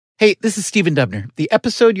Hey, this is Stephen Dubner. The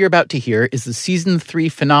episode you're about to hear is the Season 3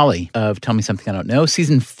 finale of Tell Me Something I Don't Know.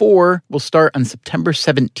 Season 4 will start on September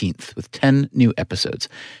 17th with 10 new episodes.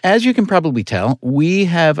 As you can probably tell, we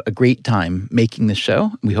have a great time making this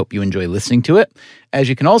show. We hope you enjoy listening to it. As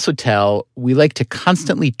you can also tell, we like to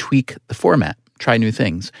constantly tweak the format, try new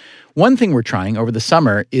things. One thing we're trying over the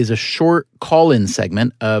summer is a short call-in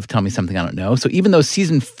segment of Tell Me Something I Don't Know. So even though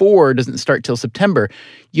Season 4 doesn't start till September,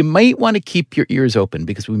 you might want to keep your ears open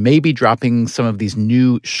because we may be dropping some of these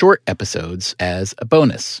new short episodes as a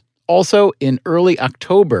bonus. Also, in early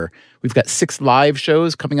October, we've got 6 live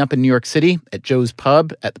shows coming up in New York City at Joe's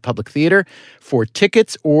Pub at the Public Theater. For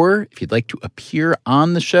tickets, or if you'd like to appear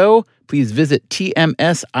on the show, please visit tmsidk.com.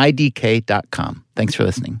 Thanks for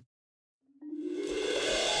listening.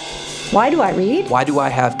 Why do I read? Why do I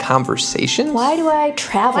have conversations? Why do I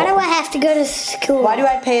travel? Why do I have to go to school? Why do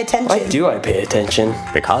I pay attention? Why do I pay attention?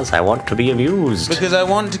 Because I want to be amused. Because I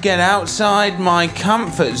want to get outside my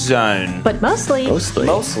comfort zone. But mostly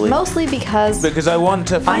because I want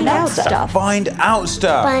to find out stuff. Find out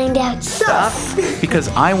stuff. Find out stuff. Because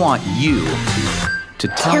I want you to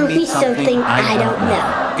tell me something I don't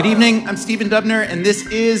know. Good evening, I'm Stephen Dubner, and this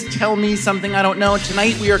is Tell Me Something I Don't Know.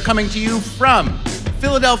 Tonight we are coming to you from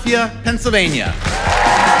Philadelphia, Pennsylvania.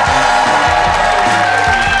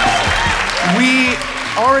 We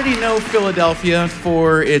already know Philadelphia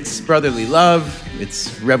for its brotherly love,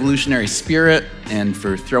 its revolutionary spirit, and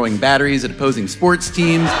for throwing batteries at opposing sports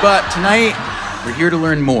teams. But tonight, we're here to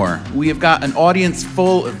learn more. We have got an audience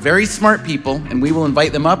full of very smart people, and we will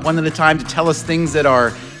invite them up one at a time to tell us things that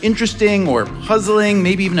are interesting or puzzling,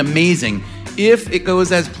 maybe even amazing. If it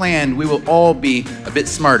goes as planned, we will all be a bit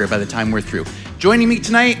smarter by the time we're through. Joining me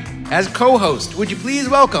tonight as co-host, would you please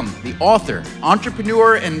welcome the author,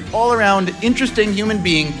 entrepreneur, and all-around interesting human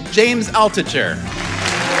being, James Altucher.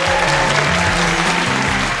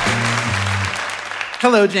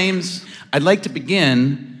 Hello, James. I'd like to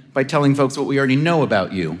begin by telling folks what we already know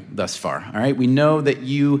about you thus far, all right? We know that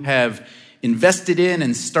you have invested in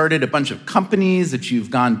and started a bunch of companies, that you've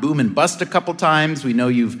gone boom and bust a couple times. We know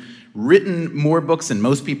you've written more books than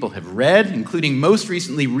most people have read, including most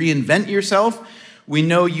recently Reinvent Yourself. We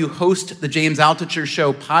know you host the James Altucher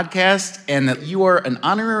Show podcast and that you are an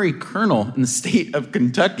honorary colonel in the state of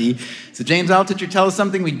Kentucky. So James Altucher, tell us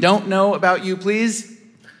something we don't know about you, please.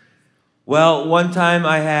 Well, one time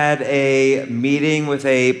I had a meeting with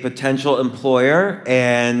a potential employer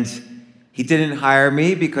and he didn't hire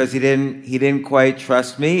me because he didn't quite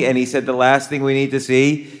trust me, and he said the last thing we need to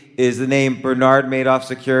see is the name Bernard Madoff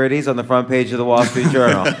Securities on the front page of the Wall Street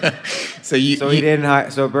Journal. So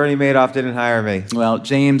Bernie Madoff didn't hire me. Well,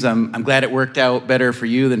 James, I'm glad it worked out better for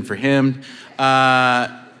you than for him.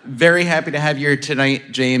 Very happy to have you here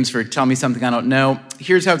tonight, James, for Tell Me Something I Don't Know.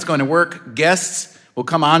 Here's how it's going to work. Guests will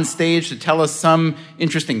come on stage to tell us some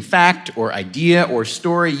interesting fact or idea or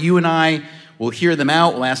story. You and I will hear them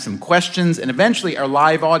out, we'll ask some questions, and eventually our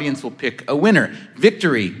live audience will pick a winner.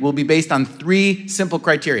 Victory will be based on 3 simple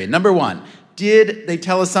criteria. Number 1, did they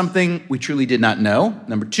tell us something we truly did not know?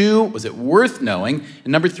 Number 2, was it worth knowing?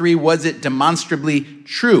 And number 3, was it demonstrably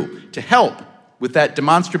true? To help with that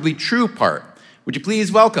demonstrably true part, would you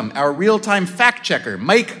please welcome our real-time fact checker,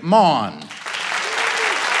 Mike Maughan.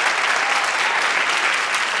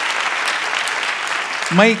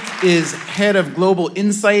 Mike is head of global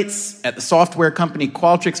insights at the software company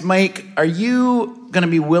Qualtrics. Mike, are you going to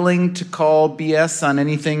be willing to call BS on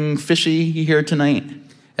anything fishy you hear tonight?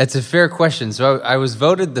 That's a fair question. So I was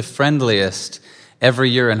voted the friendliest every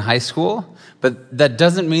year in high school, but that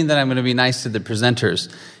doesn't mean that I'm going to be nice to the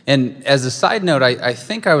presenters. And as a side note, I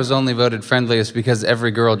think I was only voted friendliest because every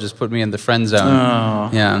girl just put me in the friend zone. Oh,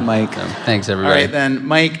 yeah, Mike. So, thanks, everybody. All right, then.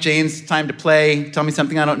 Mike, James, time to play. Tell me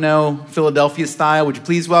something I don't know, Philadelphia style. Would you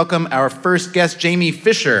please welcome our first guest, Jamie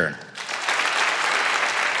Fisher.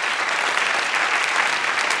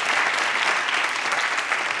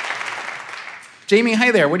 Jamie,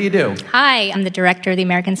 hi there. What do you do? Hi, I'm the director of the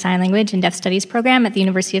American Sign Language and Deaf Studies program at the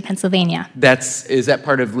University of Pennsylvania. Is that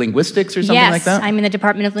part of linguistics or something like that? Yes, I'm in the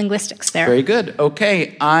Department of Linguistics there. Very good.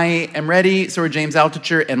 Okay, I am ready. So are James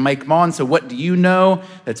Altucher and Mike Maughan. So what do you know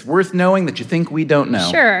that's worth knowing that you think we don't know?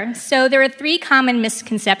 Sure. So there are 3 common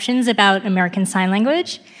misconceptions about American Sign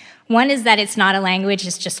Language. One is that it's not a language,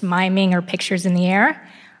 it's just miming or pictures in the air.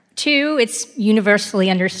 2, it's universally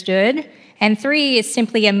understood. And 3 is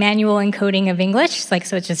simply a manual encoding of English, so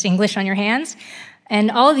it's just English on your hands. And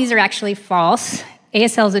all of these are actually false.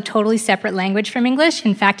 ASL is a totally separate language from English.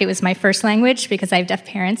 In fact, it was my first language because I have deaf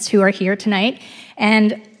parents who are here tonight.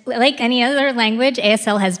 And like any other language,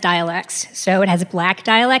 ASL has dialects. So it has a black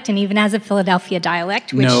dialect and even has a Philadelphia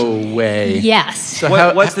dialect. Which, no way. Yes.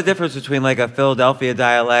 So What's the difference between like a Philadelphia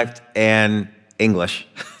dialect and English?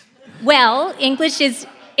 Well, English is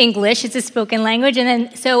English. It's a spoken language. And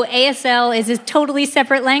then, so ASL is a totally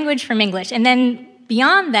separate language from English. And then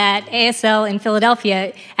beyond that, ASL in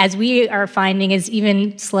Philadelphia, as we are finding, is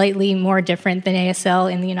even slightly more different than ASL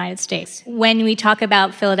in the United States. When we talk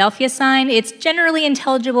about Philadelphia Sign, it's generally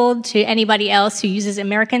intelligible to anybody else who uses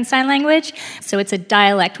American Sign Language. So it's a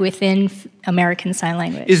dialect within American Sign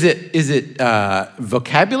Language. Is it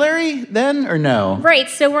vocabulary then, or no? Right,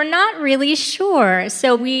 so we're not really sure.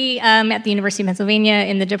 So we, at the University of Pennsylvania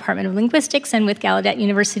in the Department of Linguistics and with Gallaudet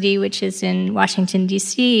University, which is in Washington,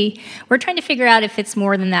 D.C., we're trying to figure out if it's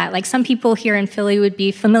more than that. Like some people here in Philly would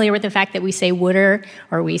be familiar with the fact that we say wooder,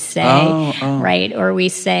 or we say, right, or we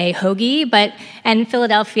say hoagie, and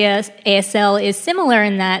Philadelphia ASL is similar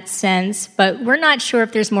in that sense, but we're not sure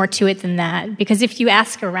if there's more to it than that. Because if you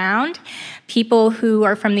ask around, people who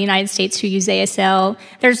are from the United States who use ASL,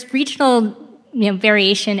 there's regional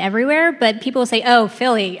variation everywhere, but people will say, oh,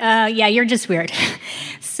 Philly, yeah, you're just weird.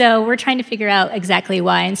 So we're trying to figure out exactly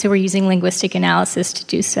why, and so we're using linguistic analysis to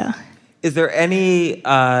do so. Is there any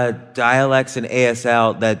dialects in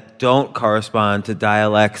ASL that don't correspond to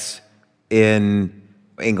dialects in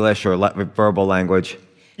English or verbal language?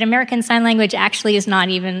 American Sign Language actually is not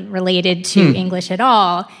even related to English at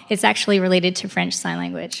all. It's actually related to French Sign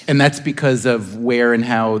Language. And that's because of where and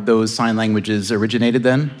how those sign languages originated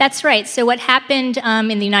then? That's right. So what happened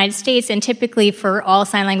in the United States, and typically for all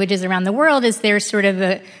sign languages around the world, is there's sort of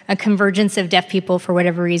a convergence of deaf people for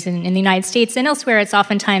whatever reason. In the United States and elsewhere, it's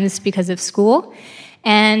oftentimes because of school.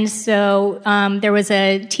 And so there was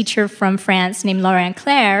a teacher from France named Laurent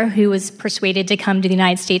Claire who was persuaded to come to the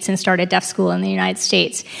United States and start a deaf school in the United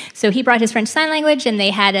States. So he brought his French Sign Language, and they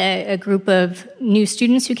had a group of new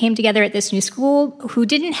students who came together at this new school who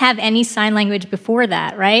didn't have any sign language before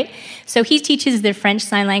that, right? So he teaches the French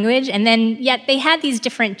Sign Language, and then yet they had these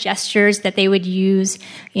different gestures that they would use,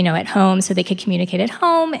 at home so they could communicate at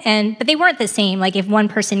home, but they weren't the same. Like if one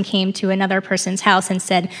person came to another person's house and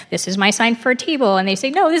said, "This is my sign for a table," and they say,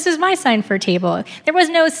 "No, this is my sign for a table." There was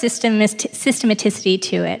no systematicity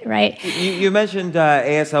to it, right? You mentioned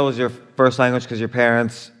ASL was your first language because your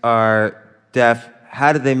parents are deaf.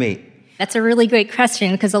 How did they meet? That's a really great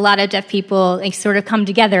question because a lot of deaf people sort of come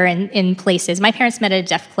together in places. My parents met at a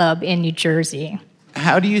deaf club in New Jersey.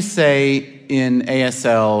 How do you say in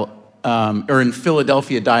ASL or in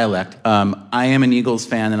Philadelphia dialect, I am an Eagles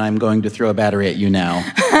fan and I'm going to throw a battery at you now?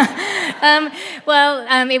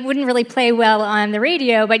 It wouldn't really play well on the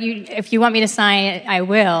radio, but if you want me to sign it, I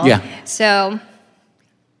will. Yeah. So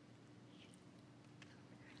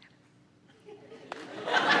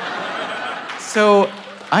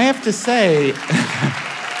I have to say,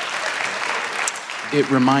 it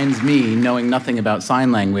reminds me, knowing nothing about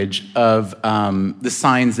sign language, of the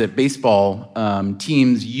signs that baseball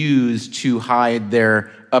teams use to hide their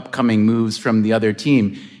upcoming moves from the other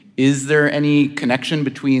team. Is there any connection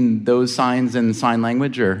between those signs and sign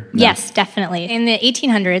language, or no? Yes, definitely. In the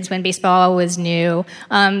 1800s, when baseball was new,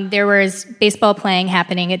 there was baseball playing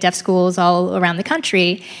happening at deaf schools all around the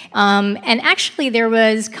country, and actually there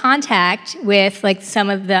was contact with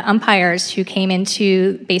some of the umpires who came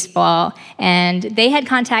into baseball, and they had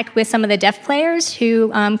contact with some of the deaf players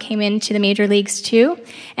who came into the major leagues too.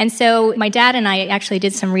 And so my dad and I actually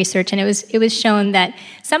did some research, and it was shown that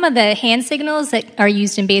some of the hand signals that are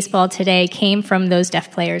used in baseball today came from those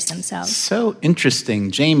deaf players themselves. So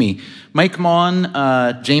interesting. Jamie. Mike, come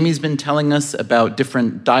on. Jamie's been telling us about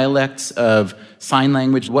different dialects of sign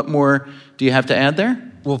language. What more do you have to add there?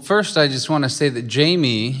 Well, first, I just want to say that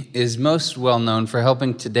Jamie is most well known for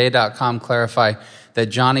helping Today.com clarify that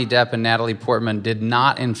Johnny Depp and Natalie Portman did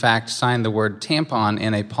not, in fact, sign the word tampon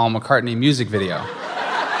in a Paul McCartney music video.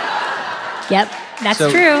 Yep, that's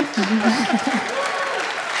true.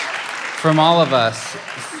 From all of us,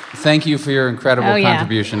 thank you for your incredible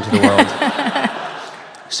contribution to the world.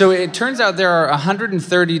 So it turns out there are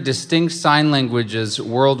 130 distinct sign languages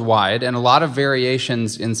worldwide and a lot of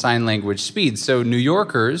variations in sign language speed. So New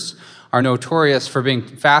Yorkers are notorious for being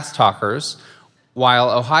fast talkers,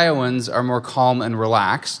 while Ohioans are more calm and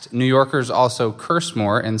relaxed. New Yorkers also curse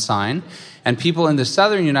more in sign, and people in the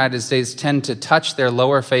southern United States tend to touch their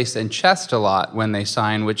lower face and chest a lot when they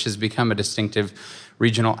sign, which has become a distinctive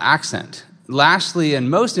regional accent. Lastly, and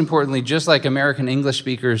most importantly, just like American English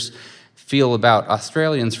speakers feel about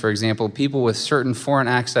Australians, for example, people with certain foreign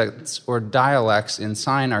accents or dialects in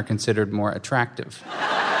sign are considered more attractive.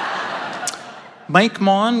 Mike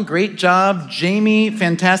Maughan, great job. Jamie,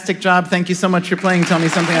 fantastic job. Thank you so much for playing Tell Me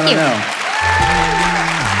Something I Don't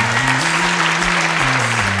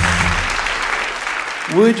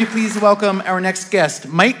Know. Would you please welcome our next guest,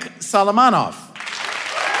 Mike Solomonov.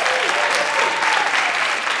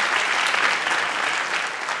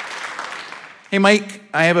 Hey, Mike,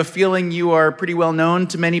 I have a feeling you are pretty well known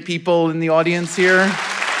to many people in the audience here.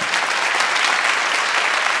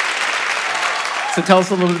 So tell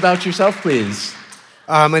us a little bit about yourself, please.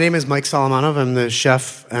 My name is Mike Solomonov. I'm the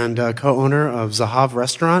chef and co-owner of Zahav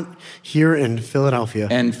Restaurant here in Philadelphia.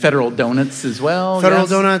 And Federal Donuts as well. Federal yes?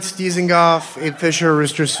 Donuts, Dizengoff, Abe Fisher,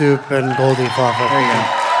 Rooster Soup, and Goldie Falafel. There you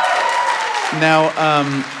go. Now,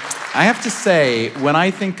 I have to say, when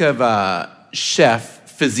I think of chef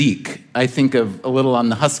physique, I think of a little on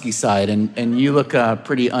the husky side, and you look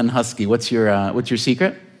pretty unhusky. What's your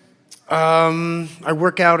secret? I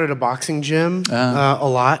work out at a boxing gym a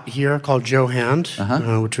lot here called Joe Hand,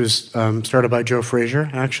 which was started by Joe Frazier,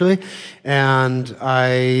 actually. And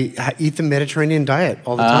I eat the Mediterranean diet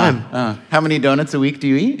all the time. How many donuts a week do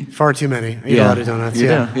you eat? Far too many. I eat a lot of donuts, you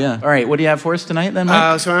do, yeah. All right, what do you have for us tonight then,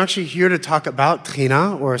 Mike? So I'm actually here to talk about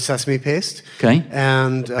trina, or sesame paste. Okay.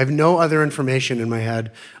 And I have no other information in my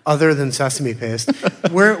head other than sesame paste.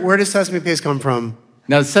 Where does sesame paste come from?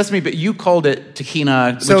 Now, sesame, but you called it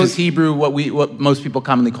tahina, which is Hebrew, what most people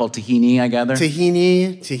commonly call tahini, I gather?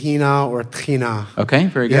 Tahina, or trina. Okay,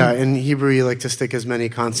 very good. Yeah, in Hebrew, you like to stick as many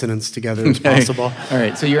consonants together as possible. All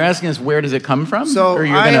right, so you're asking us, where does it come from? So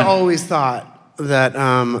I always thought that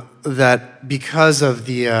that because of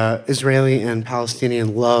the Israeli and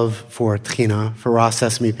Palestinian love for trina, for raw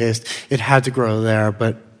sesame paste, it had to grow there,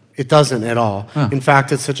 but it doesn't at all. Huh. In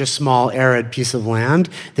fact, it's such a small, arid piece of land,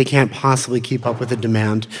 they can't possibly keep up with the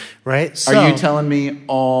demand, right? So, are you telling me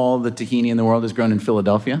all the tahini in the world is grown in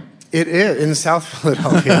Philadelphia? It is, in South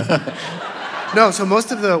Philadelphia. No, so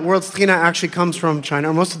most of the world's trina actually comes from China,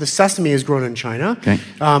 or most of the sesame is grown in China. Okay.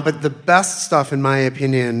 But the best stuff, in my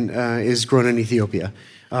opinion, is grown in Ethiopia.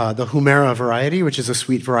 The Humera variety, which is a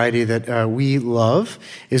sweet variety that we love,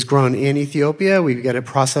 is grown in Ethiopia. We get it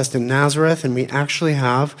processed in Nazareth, and we actually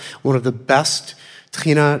have one of the best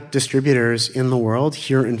trina distributors in the world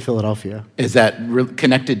here in Philadelphia. Is that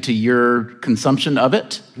connected to your consumption of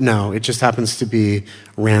it? No, it just happens to be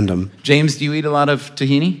random. James, do you eat a lot of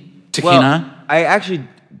tahini? Tahina? Well, I actually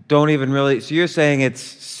don't even really... So you're saying it's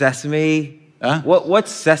sesame...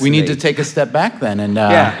 What's sesame? We need to take a step back then, and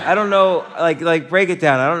yeah, I don't know. Like break it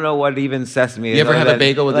down. I don't know what even sesame is. You ever had a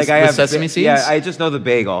bagel with sesame seeds? Yeah, I just know the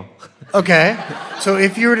bagel. Okay, so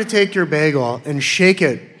if you were to take your bagel and shake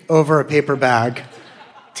it over a paper bag,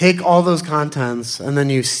 take all those contents, and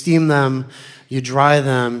then you steam them, you dry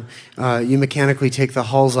them, you mechanically take the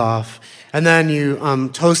hulls off, and then you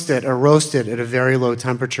toast it or roast it at a very low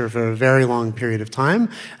temperature for a very long period of time,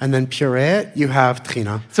 and then puree it, you have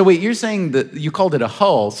trina. So wait, you're saying that you called it a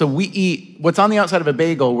hull, so we eat, what's on the outside of a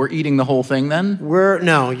bagel, we're eating the whole thing then?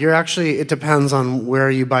 It depends on where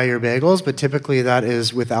you buy your bagels, but typically that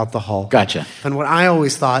is without the hull. Gotcha. And what I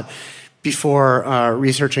always thought before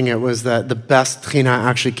researching it was that the best trina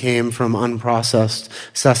actually came from unprocessed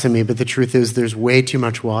sesame, but the truth is there's way too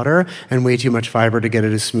much water and way too much fiber to get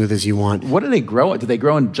it as smooth as you want. What do they grow? Do they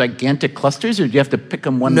grow in gigantic clusters, or do you have to pick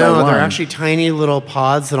them one by one? No, they're actually tiny little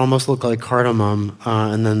pods that almost look like cardamom,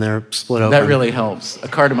 and then they're split open. That really helps. A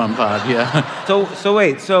cardamom pod, yeah. So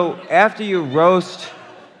wait, so after you roast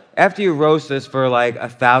this for like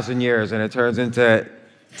 1,000 years and it turns into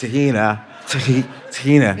tahina.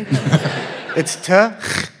 It's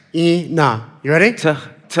tahina. You ready?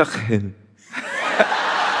 Tahin.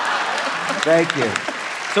 Thank you.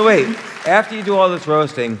 So wait, after you do all this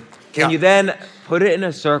roasting, can you then put it in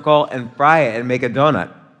a circle and fry it and make a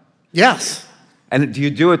donut? Yes. And do you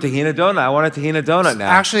do a tahina donut? I want a tahina donut now.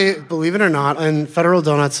 Actually, believe it or not, in Federal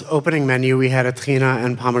Donuts' opening menu, we had a trina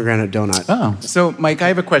and pomegranate donut. Oh. So, Mike, I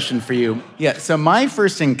have a question for you. Yeah, so my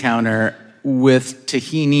first encounter with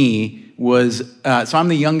tahini was, so I'm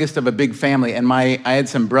the youngest of a big family, and I had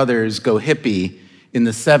some brothers go hippie in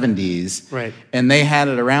the 70s. Right. And they had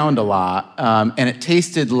it around a lot, and it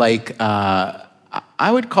tasted like, I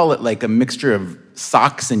would call it like a mixture of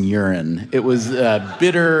socks and urine. It was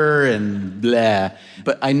bitter and blah.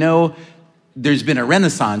 But I know there's been a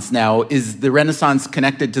renaissance now. Is the renaissance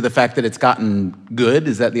connected to the fact that it's gotten good?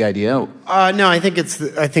 Is that the idea? No, I think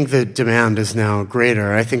the demand is now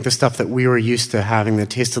greater. I think the stuff that we were used to having that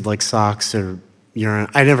tasted like socks or urine.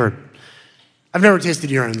 I've never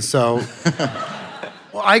tasted urine, so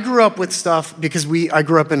Well, I grew up with stuff because I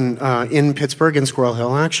grew up in Pittsburgh, in Squirrel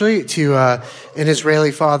Hill, actually, to an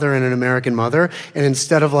Israeli father and an American mother. And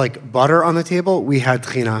instead of like butter on the table, we had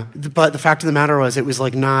trina. But the fact of the matter was, it was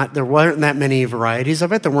like there weren't that many varieties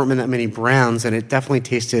of it. There weren't that many brands, and it definitely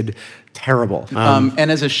tasted terrible.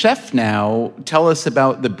 And as a chef now, tell us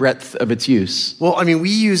about the breadth of its use. Well, I mean, we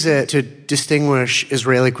use it to distinguish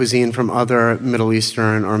Israeli cuisine from other Middle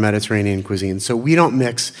Eastern or Mediterranean cuisine. So we don't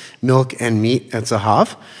mix milk and meat at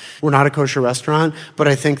Zahav. We're not a kosher restaurant, but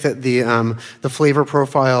I think that the flavor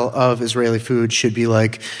profile of Israeli food should be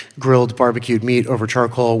like grilled barbecued meat over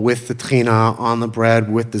charcoal with the trina on the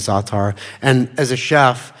bread with the za'atar. And as a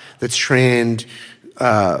chef that's trained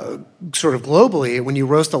sort of globally, when you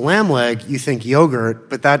roast a lamb leg, you think yogurt,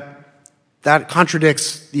 but that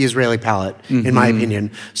contradicts the Israeli palate, in my opinion.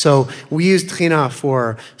 So we use trina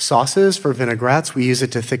for sauces, for vinaigrettes. We use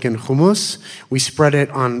it to thicken hummus. We spread it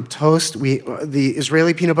on toast. The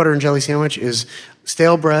Israeli peanut butter and jelly sandwich is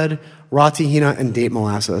stale bread, raw tahina, and date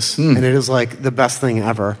molasses. And it is like the best thing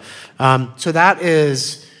ever. So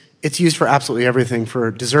it's used for absolutely everything, for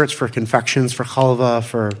desserts, for confections, for halva,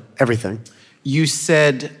 for everything. You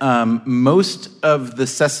said most of the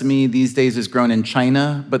sesame these days is grown in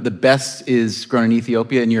China, but the best is grown in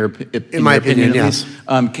Ethiopia, in my opinion, yes.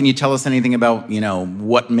 Can you tell us anything about,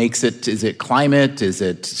 what makes it? Is it climate? Is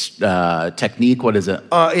it technique? What is it?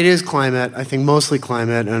 It is climate. I think mostly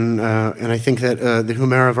climate, and I think that the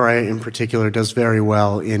Humera variety in particular does very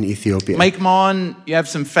well in Ethiopia. Mike Maughan, you have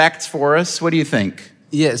some facts for us. What do you think?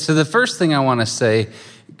 Yeah, so the first thing I want to say,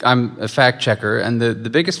 I'm a fact checker, and the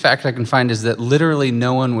biggest fact I can find is that literally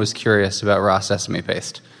no one was curious about raw sesame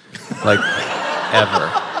paste. Like, ever.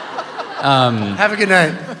 Have a good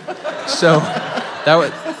night. So,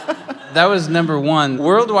 that was number one.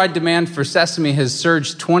 Worldwide demand for sesame has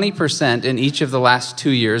surged 20% in each of the last 2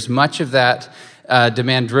 years, much of that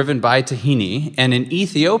demand driven by tahini. And in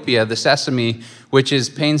Ethiopia, the sesame, which is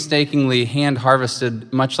painstakingly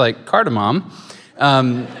hand-harvested, much like cardamom,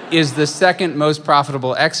 is the second most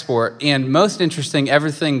profitable export. And most interesting,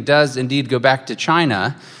 everything does indeed go back to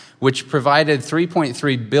China, which provided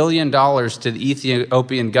 $3.3 billion to the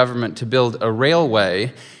Ethiopian government to build a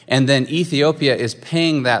railway. And then Ethiopia is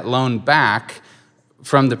paying that loan back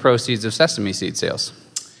from the proceeds of sesame seed sales.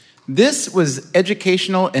 This was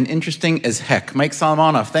educational and interesting as heck. Mike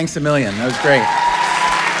Solomonoff, thanks a million. That was great.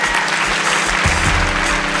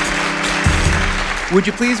 Would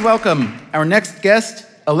you please welcome our next guest,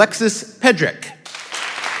 Alexis Pedrick.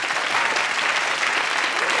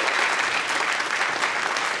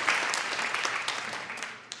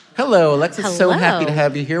 Hello, Alexis. Hello. So happy to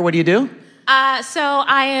have you here. What do you do? So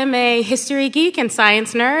I am a history geek and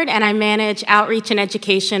science nerd, and I manage outreach and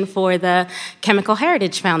education for the Chemical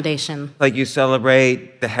Heritage Foundation. Like you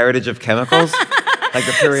celebrate the heritage of chemicals? Like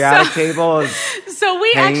the periodic table is So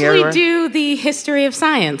we actually everywhere? do the history of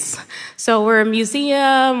science. So we're a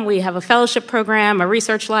museum, we have a fellowship program, a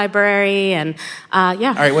research library, and yeah.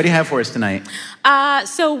 All right, what do you have for us tonight?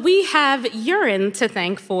 So we have urine to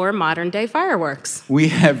thank for modern-day fireworks. We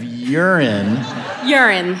have urine.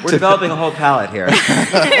 Urine. We're developing a whole palette here.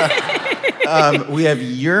 We have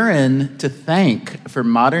urine to thank for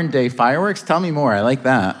modern-day fireworks. Tell me more. I like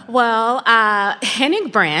that. Well,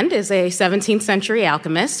 Hennig Brand is a 17th century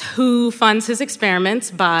alchemist who funds his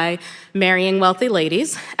experiments by marrying wealthy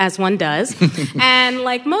ladies, as one does. And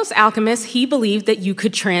like most alchemists, he believed that you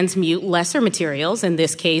could transmute lesser materials, in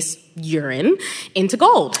this case, urine, into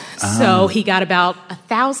gold. So he got about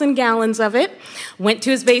 1,000 gallons of it, went to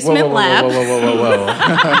his basement lab.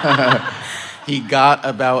 Whoa. He got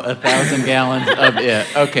about 1,000 gallons of it.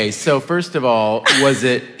 Okay, so first of all, was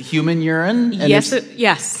it human urine? And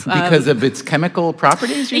Yes. Because of its chemical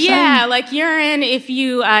properties, you're saying? Yeah, like urine, if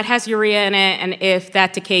you it has urea in it, and if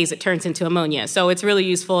that decays, it turns into ammonia. So it's really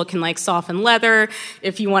useful. It can like soften leather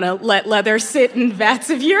if you want to let leather sit in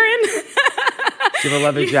vats of urine. Do you have a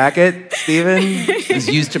leather jacket, Stephen? It's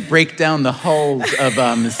used to break down the hulls of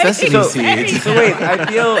sesame seeds. So wait,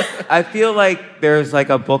 I feel like there's like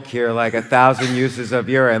a book here, like 1,000 uses of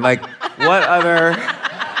urine. Like what other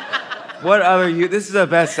this is a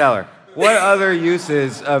bestseller. What other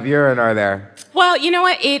uses of urine are there? Well, you know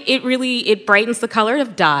what? It really brightens the color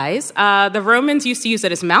of dyes. The Romans used to use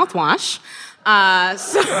it as mouthwash.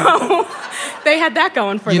 So they had that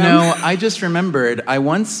going for them. You know, I just remembered I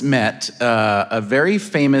once met a very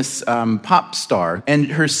famous pop star, and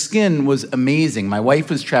her skin was amazing. My wife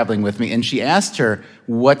was traveling with me, and she asked her,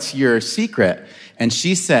 "What's your secret?" And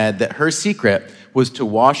she said that her secret was to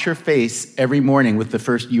wash her face every morning with the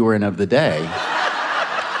first urine of the day.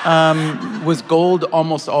 Was gold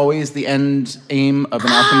almost always the end aim of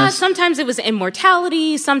an alchemist? Sometimes it was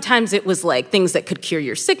immortality. Sometimes it was like things that could cure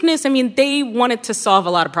your sickness. I mean, they wanted to solve a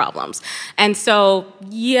lot of problems. And so,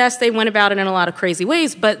 yes, they went about it in a lot of crazy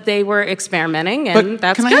ways, but they were experimenting, and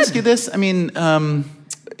that's good. Can I ask you this? I mean,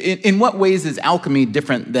 in what ways is alchemy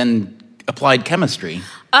different than applied chemistry?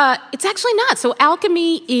 It's actually not. So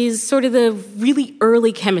alchemy is sort of the really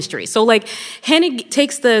early chemistry. So like Hennig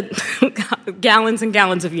takes the gallons and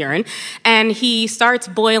gallons of urine and he starts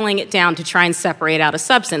boiling it down to try and separate out a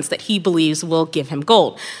substance that he believes will give him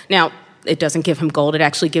gold. Now, it doesn't give him gold. It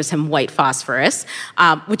actually gives him white phosphorus,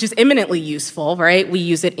 which is eminently useful, right? We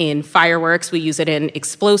use it in fireworks. We use it in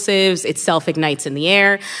explosives. It self-ignites in the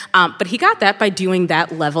air. But he got that by doing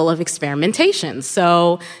that level of experimentation.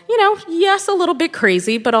 So, yes, a little bit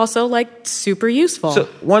crazy, but also, like, super useful. So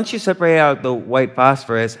once you separate out the white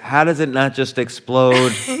phosphorus, how does it not just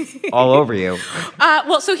explode all over you?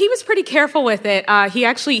 Well, so he was pretty careful with it.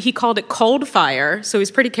 He called it cold fire, so he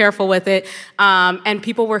was pretty careful with it. And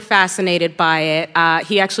people were fascinated by it.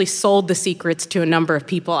 He actually sold the secrets to a number of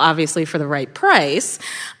people, obviously for the right price.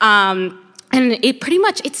 And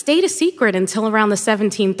it stayed a secret until around the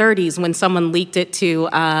 1730s when someone leaked it to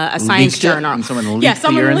a science journal. And someone leaked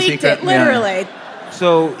the urine leaked secret? it, literally. Yeah.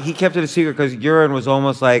 So he kept it a secret because urine was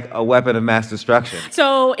almost like a weapon of mass destruction.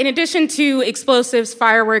 So in addition to explosives,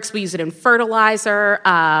 fireworks, we use it in fertilizer.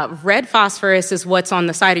 Red phosphorus is what's on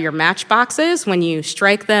the side of your matchboxes. When you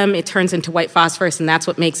strike them, it turns into white phosphorus, and that's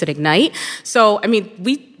what makes it ignite. So, I mean,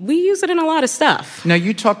 we use it in a lot of stuff. Now,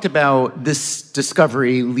 you talked about this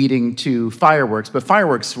discovery leading to fireworks, but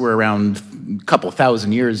fireworks were around a couple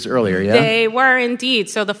thousand years earlier, yeah? They were indeed.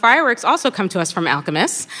 So the fireworks also come to us from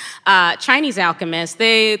alchemists, Chinese alchemists.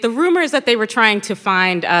 The rumor is that they were trying to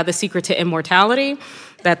find the secret to immortality.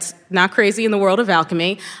 That's not crazy in the world of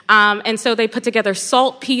alchemy. And so they put together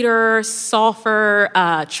saltpeter, sulfur,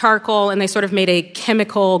 charcoal, and they sort of made a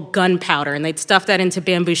chemical gunpowder. And they'd stuff that into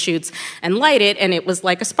bamboo shoots and light it, and it was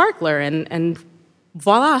like a sparkler. And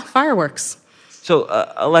voila, fireworks. So,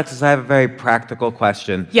 Alexis, I have a very practical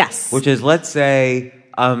question. Yes. Which is, let's say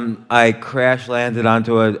I crash landed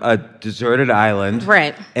onto a deserted island.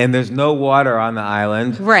 Right. And there's no water on the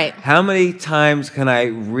island. Right. How many times can I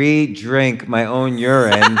re-drink my own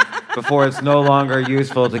urine before it's no longer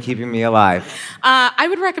useful to keeping me alive? I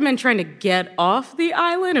would recommend trying to get off the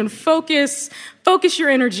island and focus your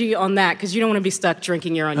energy on that, because you don't want to be stuck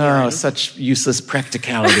drinking your own urine. Oh, such useless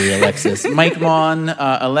practicality, Alexis. Mike Vaughn,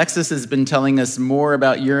 Alexis has been telling us more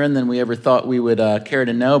about urine than we ever thought we would care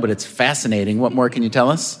to know, but it's fascinating. What more can you tell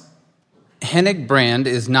us? Hennig Brand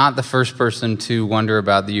is not the first person to wonder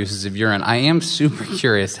about the uses of urine. I am super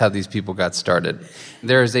curious how these people got started.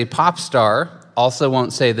 There is a pop star, also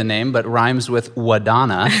won't say the name, but rhymes with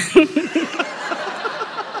Wadana.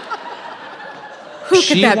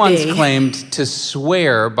 She once claimed to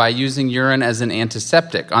swear by using urine as an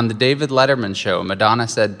antiseptic. On the David Letterman show, Madonna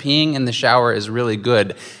said peeing in the shower is really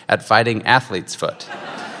good at fighting athlete's foot.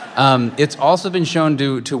 It's also been shown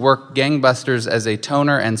to work gangbusters as a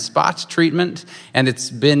toner and spot treatment, and it's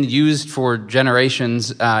been used for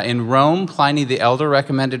generations. In Rome, Pliny the Elder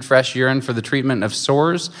recommended fresh urine for the treatment of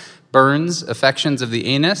sores, burns, affections of the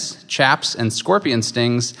anus, chaps, and scorpion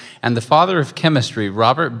stings, and the father of chemistry,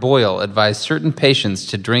 Robert Boyle, advised certain patients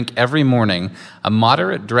to drink every morning a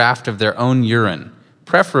moderate draught of their own urine,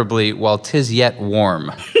 preferably while 'tis yet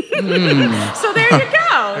warm. So there you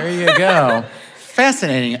go. There you go.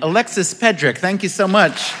 Fascinating. Alexis Pedrick, thank you so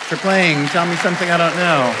much for playing Tell Me Something I Don't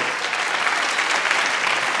Know.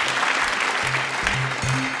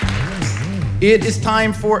 It is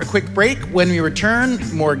time for a quick break. When we return,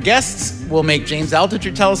 more guests. We'll make James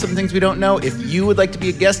Altucher tell us some things we don't know. If you would like to be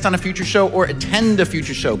a guest on a future show or attend a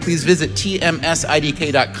future show, please visit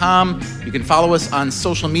tmsidk.com. You can follow us on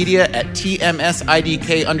social media at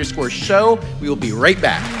tmsidk_show. We will be right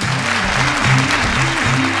back.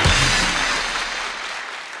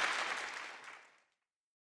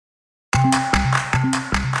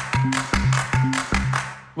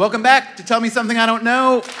 Welcome back to Tell Me Something I Don't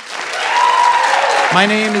Know. My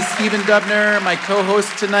name is Stephen Dubner. My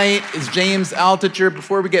co-host tonight is James Altucher.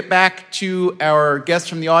 Before we get back to our guests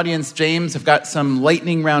from the audience, James, I've got some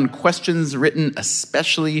lightning round questions written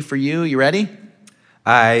especially for you. You ready?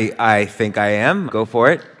 I think I am. Go for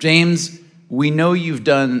it. James, we know you've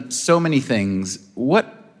done so many things. What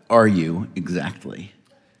are you exactly?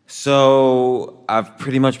 So I've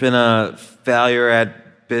pretty much been a failure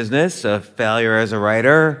at business, a failure as a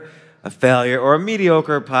writer, a failure or a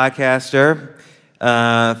mediocre podcaster,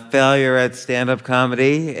 failure at stand-up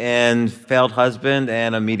comedy, and failed husband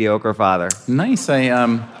and a mediocre father. Nice.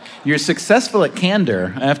 You're successful at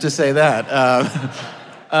candor, I have to say that.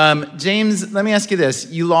 James, let me ask you this.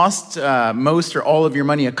 You lost most or all of your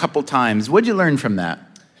money a couple times. What'd you learn from that?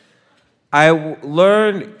 I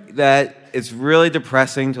learned that it's really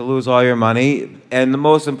depressing to lose all your money, and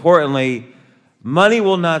most importantly, money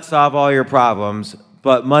will not solve all your problems,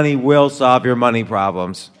 but money will solve your money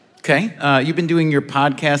problems. Okay. You've been doing your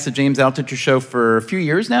podcast, The James Altucher Show, for a few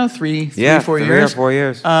years now? 4 years? 3 or 4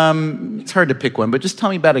 years. It's hard to pick one, but just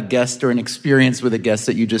tell me about a guest or an experience with a guest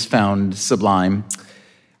that you just found sublime.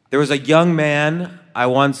 There was a young man I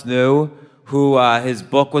once knew who his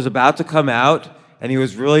book was about to come out, and he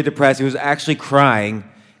was really depressed. He was actually crying,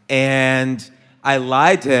 and I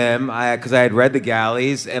lied to him because I had read The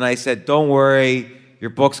Galleys, and I said, "Don't worry, your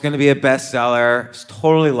book's going to be a bestseller." I was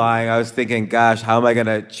totally lying. I was thinking, gosh, how am I going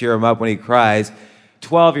to cheer him up when he cries?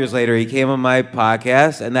 12 years later, he came on my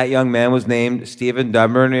podcast, and that young man was named Stephen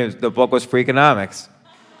Dunbar, and the book was Freakonomics.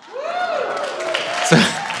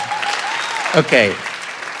 Okay.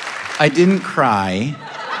 I didn't cry.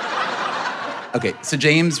 Okay, so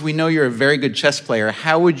James, we know you're a very good chess player.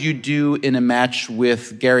 How would you do in a match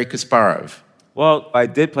with Garry Kasparov? Well, I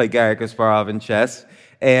did play Garry Kasparov in chess,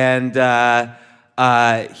 and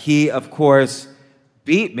he, of course,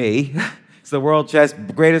 beat me. He's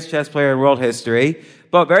the greatest chess player in world history.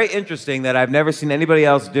 But very interesting that I've never seen anybody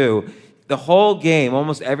else do. The whole game,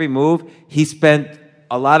 almost every move, he spent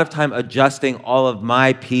a lot of time adjusting all of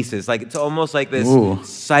my pieces. Like, it's almost like this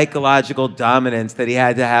psychological dominance that he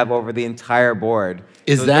had to have over the entire board.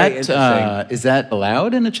 Is that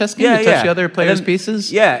allowed in a chess game to touch the other player's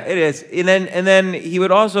pieces? Yeah, it is. And then he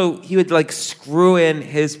would like screw in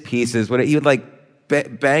his pieces. He would like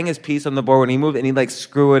bang his piece on the board when he moved, and he'd like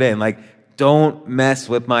screw it in. Like, don't mess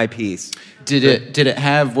with my piece. Did it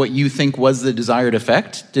have what you think was the desired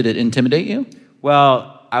effect? Did it intimidate you?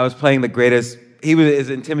 Well, I was playing the greatest. He is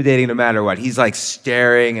intimidating no matter what. He's like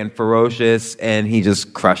staring and ferocious, and he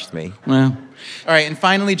just crushed me. Well, all right. And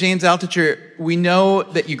finally, James Altucher, we know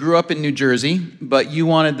that you grew up in New Jersey, but you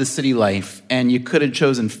wanted the city life, and you could have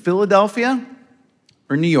chosen Philadelphia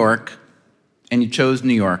or New York, and you chose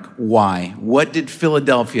New York. Why? What did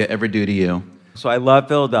Philadelphia ever do to you? So I love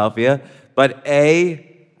Philadelphia, but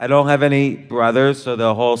I don't have any brothers, so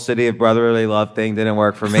the whole city of brotherly love thing didn't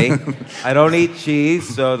work for me. I don't eat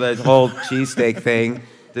cheese, so the whole cheesesteak thing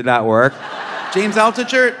did not work. James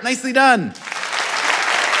Altucher, nicely done.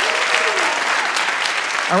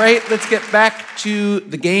 All right, let's get back to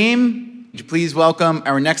the game. Would you please welcome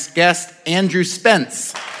our next guest, Andrew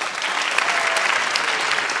Spence.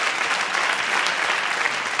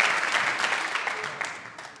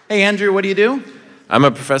 Hey, Andrew, what do you do? I'm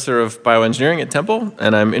a professor of bioengineering at Temple,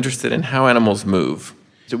 and I'm interested in how animals move.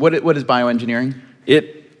 So what is bioengineering?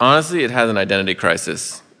 It has an identity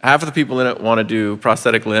crisis. Half of the people in it want to do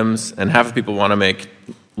prosthetic limbs, and half of the people want to make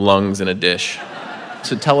lungs in a dish.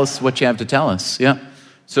 So tell us what you have to tell us. Yeah.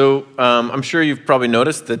 So I'm sure you've probably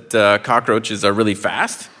noticed that cockroaches are really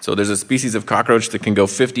fast. So there's a species of cockroach that can go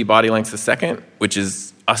 50 body lengths a second, which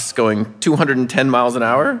is us going 210 miles an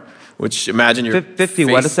hour, which imagine your 50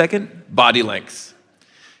 what a second? Body lengths.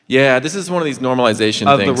 Yeah, this is one of these normalization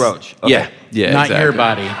of things. Of the roach. Okay. Yeah, not exactly. your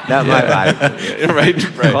body. Not my body.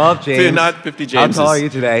 right. Well, James. Not 50 Jameses. How tall are you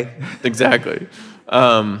today? Exactly.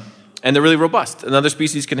 And they're really robust. Another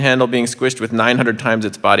species can handle being squished with 900 times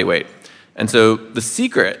its body weight. And so the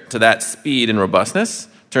secret to that speed and robustness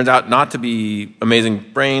turns out not to be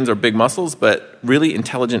amazing brains or big muscles, but really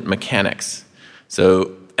intelligent mechanics.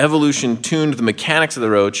 So evolution tuned the mechanics of the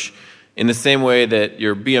roach in the same way that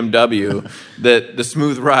your BMW, that the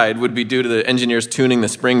smooth ride would be due to the engineers tuning the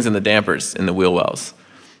springs and the dampers in the wheel wells.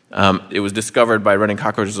 It was discovered by running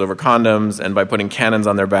cockroaches over condoms and by putting cannons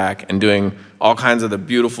on their back and doing all kinds of the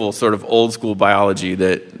beautiful sort of old school biology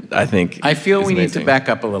that I think I feel is we amazing. need to back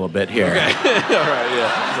up a little bit here. Okay. All right,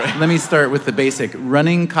 yeah. Right. Let me start with the basic.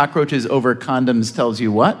 Running cockroaches over condoms tells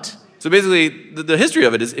you what? So basically, the history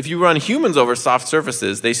of it is if you run humans over soft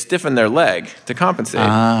surfaces, they stiffen their leg to compensate.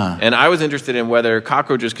 And I was interested in whether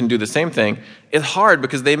cockroaches can do the same thing. It's hard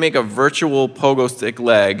because they make a virtual pogo stick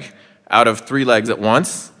leg out of 3 legs at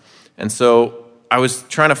once. And so I was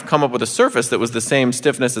trying to come up with a surface that was the same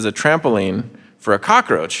stiffness as a trampoline for a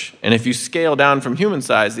cockroach. And if you scale down from human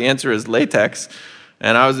size, the answer is latex.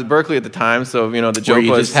 And I was at Berkeley at the time, so, the joke was... Where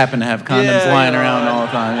you just happen to have condoms lying around all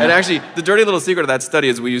the time. Yeah. And actually, the dirty little secret of that study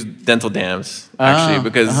is we used dental dams,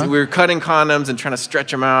 because we were cutting condoms and trying to stretch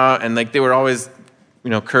them out, and, they were always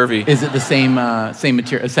curvy. Is it the same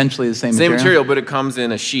material? Essentially the same material. Same material, but it comes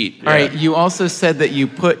in a sheet. All right. You also said that you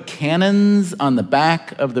put cannons on the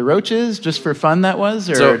back of the roaches just for fun. That was,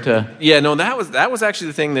 that was actually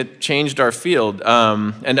the thing that changed our field.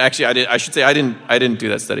 And actually, I should say I didn't do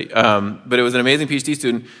that study. But it was an amazing PhD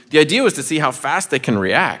student. The idea was to see how fast they can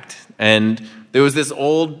react. And there was this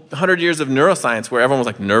old 100 years of neuroscience where everyone was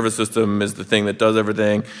like, nervous system is the thing that does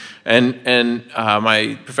everything. And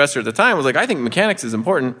my professor at the time was like, I think mechanics is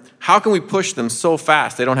important. How can we push them so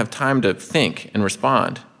fast they don't have time to think and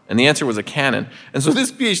respond? And the answer was a cannon. And so this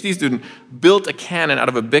PhD student built a cannon out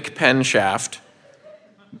of a Bic pen shaft,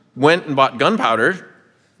 went and bought gunpowder,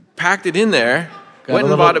 packed it in there, got a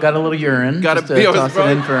little urine. Got a little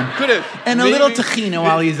tahini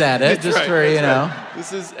while he's at it, just right,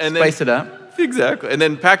 for, spice it up. Exactly. And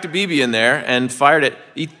then packed a BB in there and fired it.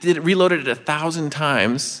 He reloaded it 1,000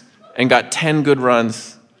 times and got 10 good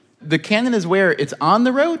runs. The cannon is where? It's on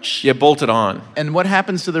the roach? Yeah, bolted on. And what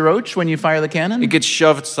happens to the roach when you fire the cannon? It gets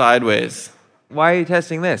shoved sideways. Why are you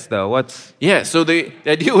testing this, though? So the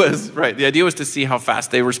idea was to see how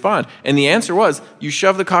fast they respond. And the answer was, you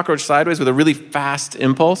shove the cockroach sideways with a really fast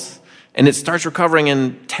impulse, and it starts recovering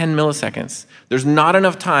in 10 milliseconds. There's not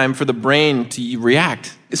enough time for the brain to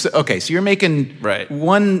react. So you're making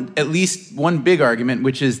at least one big argument,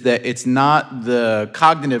 which is that it's not the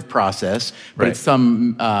cognitive process, but it's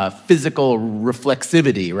some physical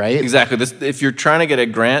reflexivity, right? Exactly. If you're trying to get a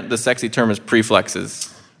grant, the sexy term is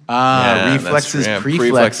preflexes. Reflexes,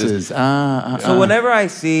 preflexes. So whenever I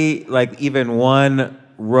see even one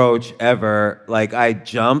roach ever, I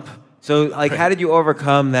jump. So how did you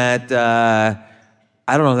overcome that,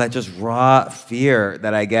 that just raw fear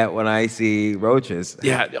that I get when I see roaches?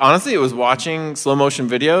 Yeah, honestly, it was watching slow motion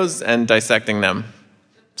videos and dissecting them.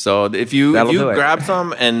 So if you grab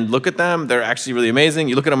some and look at them, they're actually really amazing.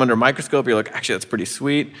 You look at them under a microscope, you're like, actually, that's pretty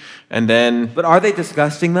sweet. And then... But are they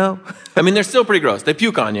disgusting, though? I mean, they're still pretty gross. They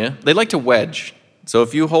puke on you. They like to wedge. So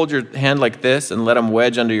if you hold your hand like this and let them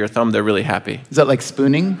wedge under your thumb, they're really happy. Is that like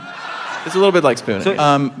spooning? It's a little bit like spooning. So,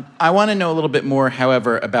 I want to know a little bit more,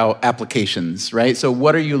 however, about applications, right? So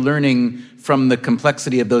what are you learning from the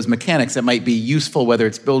complexity of those mechanics that might be useful, whether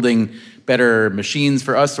it's building better machines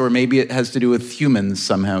for us, or maybe it has to do with humans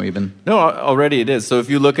somehow even? No, already it is. So if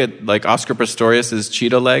you look at Oscar Pistorius's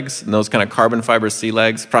cheetah legs and those kind of carbon fiber sea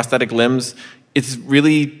legs, prosthetic limbs, it's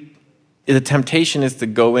really... The temptation is to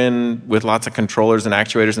go in with lots of controllers and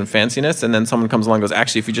actuators and fanciness, and then someone comes along and goes,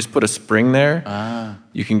 actually, if you just put a spring there,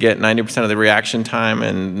 you can get 90% of the reaction time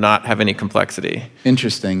and not have any complexity.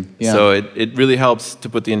 Interesting. Yeah. So it really helps to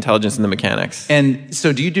put the intelligence in the mechanics. And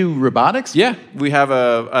so do you do robotics? Yeah. We have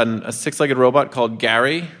a six-legged robot called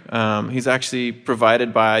Gary. He's actually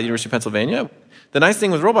provided by the University of Pennsylvania. The nice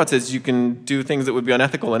thing with robots is you can do things that would be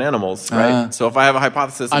unethical in animals, right? So if I have a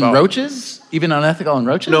hypothesis on roaches, even unethical on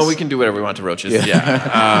roaches? No, we can do whatever we want to roaches.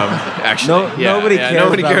 Actually, nobody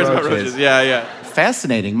cares about roaches. Yeah.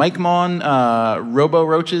 Fascinating. Mike Maughan,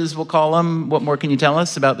 robo-roaches, we'll call them. What more can you tell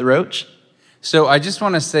us about the roach? So I just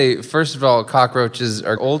want to say, first of all, cockroaches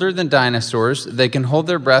are older than dinosaurs. They can hold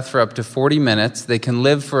their breath for up to 40 minutes. They can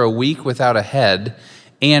live for a week without a head,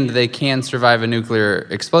 and they can survive a nuclear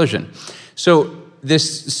explosion. So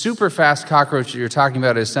this super fast cockroach that you're talking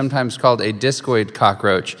about is sometimes called a discoid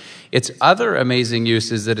cockroach. Its other amazing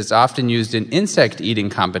use is that it's often used in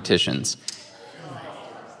insect-eating competitions.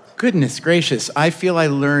 Goodness gracious, I feel I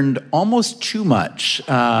learned almost too much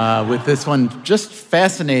with this one. Just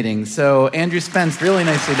fascinating. So, Andrew Spence, really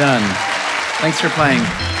nicely done. Thanks for playing.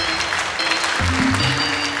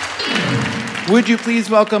 Would you please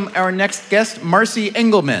welcome our next guest, Marcy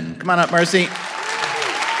Engelman. Come on up, Marcy.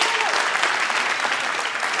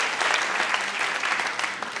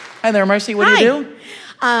 Hi there, Marcy. What do you do?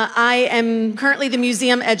 I am currently the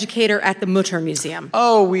museum educator at the Mutter Museum.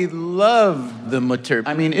 Oh, we love the Mutter.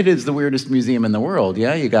 I mean, it is the weirdest museum in the world.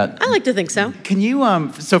 Yeah, you got... I like to think so. Can you,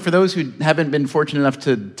 so for those who haven't been fortunate enough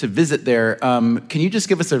to visit there, can you just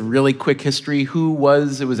give us a really quick history? Who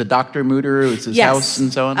was, it was a Dr. Mutter, it was his house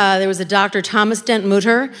and so on? There was a Dr. Thomas Dent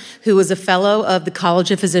Mutter, who was a fellow of the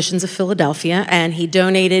College of Physicians of Philadelphia, and he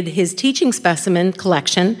donated his teaching specimen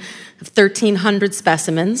collection of 1,300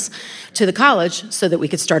 specimens to the college so that we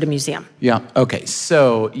could start a museum. Yeah, okay.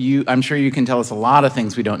 So I'm sure you can tell us a lot of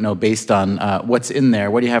things we don't know based on what's in there.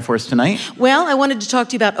 What do you have for us tonight? Well, I wanted to talk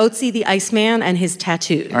to you about Ötzi the Iceman and his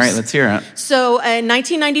tattoos. All right, let's hear it. So in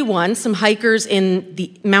 1991, some hikers in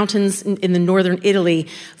the mountains in the northern Italy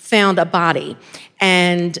found a body.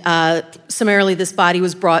 And summarily, this body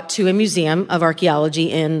was brought to a museum of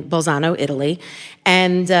archaeology in Bolzano, Italy.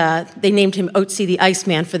 And they named him Ötzi the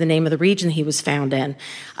Iceman for the name of the region he was found in.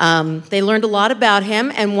 They learned a lot about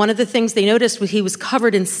him, and one of the things they noticed was he was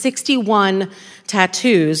covered in 61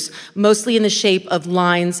 tattoos, mostly in the shape of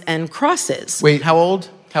lines and crosses. Wait, how old?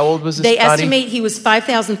 How old was this They body? estimate he was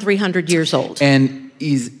 5,300 years old. And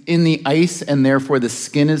he's in the ice, and therefore the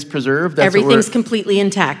skin is preserved? Everything's completely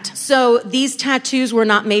intact. So these tattoos were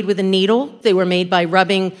not made with a needle. They were made by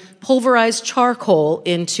rubbing pulverized charcoal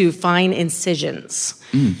into fine incisions.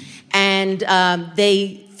 And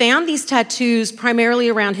they found these tattoos primarily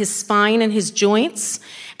around his spine and his joints.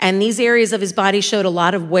 And these areas of his body showed a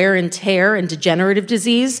lot of wear and tear and degenerative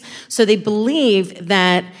disease. So they believe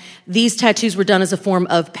that these tattoos were done as a form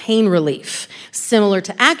of pain relief, similar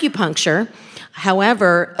to acupuncture.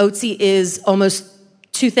 However, Ötzi is almost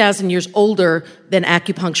 2,000 years older than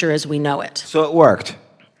acupuncture as we know it. So it worked.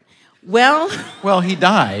 Well, he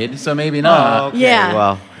died, so maybe not. Oh, okay. Yeah.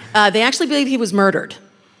 Well, they actually believe he was murdered.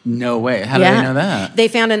 No way. How do they know that? They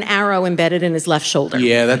found an arrow embedded in his left shoulder.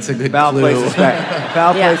 Yeah, that's a good foul clue.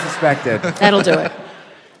 play suspected. That'll do it.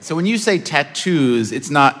 So when you say tattoos, it's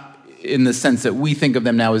not in the sense that we think of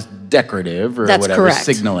them now as decorative or That's whatever, correct.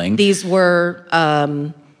 signaling. These were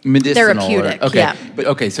medicinal. therapeutic. Okay. Yeah. But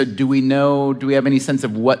okay, so do we have any sense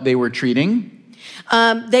of what they were treating?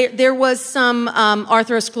 There was some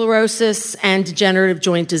arthrosclerosis and degenerative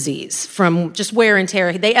joint disease from just wear and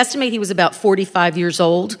tear. They estimate he was about 45 years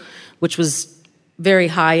old, which was very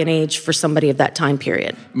high in age for somebody of that time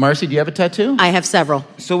period. Marcy, do you have a tattoo? I have several.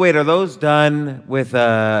 So wait, are those done with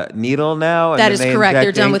a needle now? That is correct.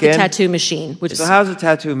 They're done with a tattoo machine. So how's a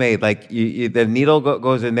tattoo made? Like the needle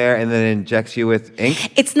goes in there and then injects you with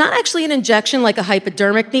ink? It's not actually an injection like a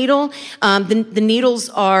hypodermic needle. The needles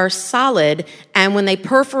are solid, and when they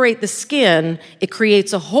perforate the skin, it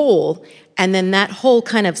creates a hole, and then that hole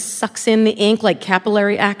kind of sucks in the ink like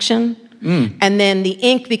capillary action. And then the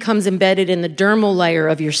ink becomes embedded in the dermal layer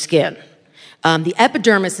of your skin. The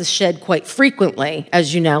epidermis is shed quite frequently,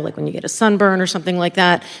 as you know, like when you get a sunburn or something like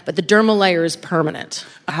that, but the dermal layer is permanent.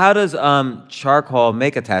 How does charcoal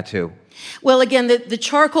make a tattoo? Well, again, the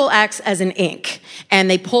charcoal acts as an ink, and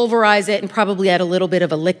they pulverize it and probably add a little bit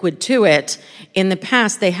of a liquid to it. In the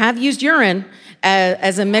past, they have used urine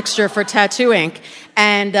as a mixture for tattoo ink,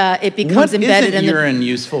 and it becomes embedded in the... What isn't urine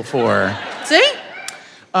useful for? See?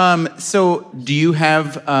 So do you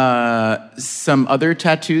have some other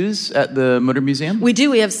tattoos at the Motor Museum? We do.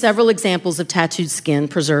 We have several examples of tattooed skin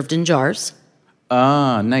preserved in jars.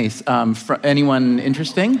 Ah, nice. Anyone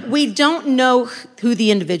interesting? We don't know who the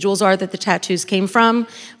individuals are that the tattoos came from,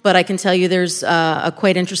 but I can tell you there's a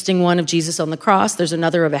quite interesting one of Jesus on the cross. There's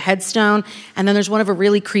another of a headstone, and then there's one of a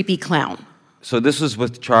really creepy clown. So this was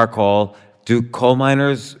with charcoal. Do coal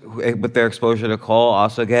miners, with their exposure to coal,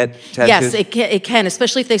 also get tattoos? Yes, it can,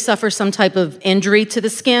 especially if they suffer some type of injury to the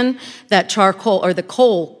skin. That charcoal or the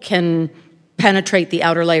coal can penetrate the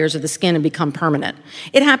outer layers of the skin and become permanent.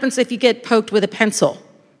 It happens if you get poked with a pencil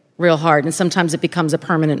real hard, and sometimes it becomes a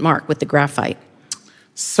permanent mark with the graphite.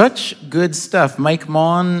 Such good stuff. Mike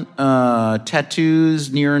Maughan,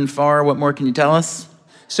 tattoos near and far. What more can you tell us?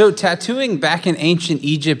 So tattooing back in ancient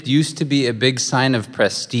Egypt used to be a big sign of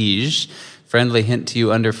prestige. Friendly hint to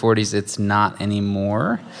you under 40s, it's not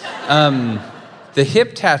anymore. The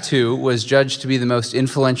hip tattoo was judged to be the most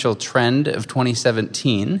influential trend of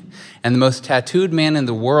 2017. And the most tattooed man in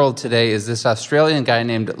the world today is this Australian guy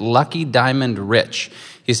named Lucky Diamond Rich.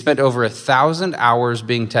 He spent over 1,000 hours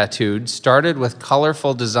being tattooed, started with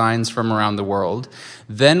colorful designs from around the world,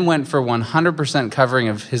 then went for 100% covering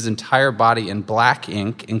of his entire body in black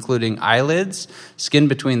ink, including eyelids, skin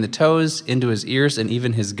between the toes, into his ears, and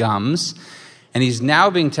even his gums. And he's now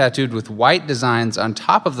being tattooed with white designs on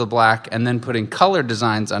top of the black and then putting color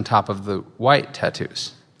designs on top of the white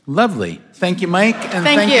tattoos. Lovely. Thank you, Mike, and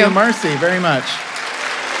thank you, Marcy, very much.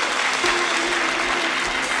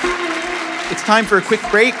 It's time for a quick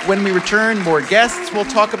break. When we return, more guests. We'll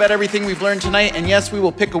talk about everything we've learned tonight, and yes, we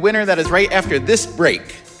will pick a winner. That is right after this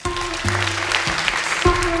break.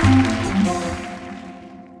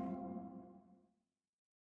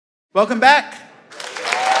 Welcome back.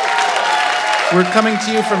 We're coming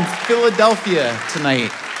to you from Philadelphia tonight.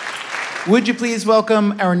 Would you please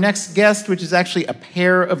welcome our next guest, which is actually a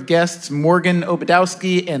pair of guests, Morgan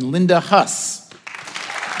Obadowski and Linda Huss.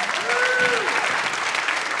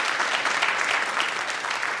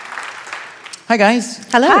 Hi, guys.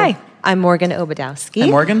 Hello. Hi. I'm Morgan Obadowski. Hi,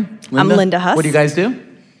 Morgan. I'm Linda Huss. What do you guys do?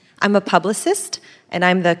 I'm a publicist, and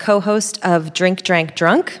I'm the co-host of Drink, Drank,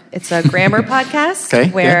 Drunk. It's a grammar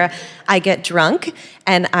podcast where I get drunk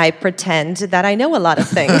and I pretend that I know a lot of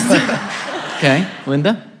things. Okay,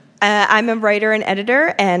 Linda? I'm a writer and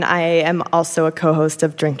editor, and I am also a co-host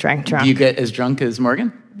of Drink, Drank, Drunk. Do you get as drunk as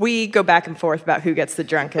Morgan? We go back and forth about who gets the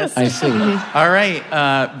drunkest. I see. All right,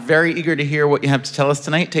 very eager to hear what you have to tell us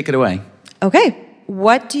tonight. Take it away. Okay.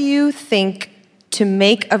 What do you think to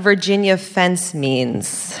make a Virginia fence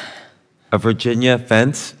means? A Virginia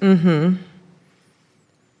fence? Mm-hmm.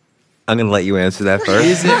 I'm going to let you answer that first.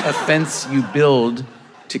 Is it a fence you build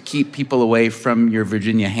to keep people away from your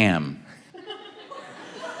Virginia ham?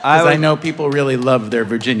 Because I know people really love their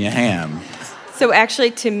Virginia ham. So actually,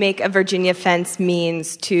 to make a Virginia fence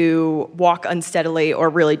means to walk unsteadily or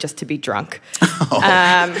really just to be drunk.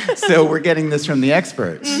 So we're getting this from the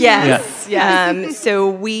experts. Yes. So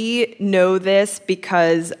we know this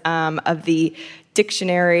because of the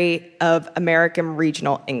Dictionary of American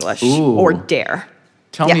Regional English, or DARE.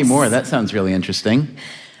 Tell me more. That sounds really interesting.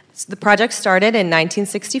 So the project started in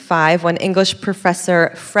 1965 when English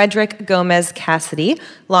professor Frederick Gomez Cassidy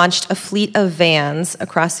launched a fleet of vans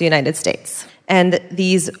across the United States. And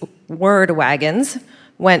these word wagons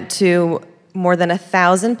went to more than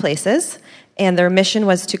 1,000 places, and their mission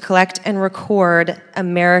was to collect and record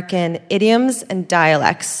American idioms and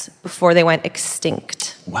dialects before they went extinct.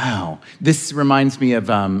 Wow. This reminds me of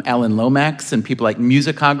Alan Lomax and people like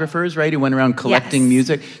musicographers, right, who went around collecting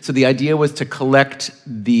music. So the idea was to collect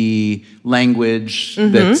the language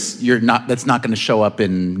that's not going to show up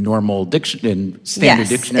in normal standard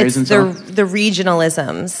dictionaries and so on. The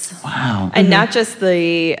regionalisms. Wow. And not just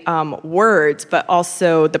the words, but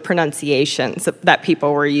also the pronunciations that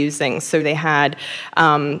people were using. So they had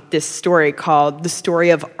this story called The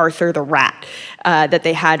Story of Arthur the Rat that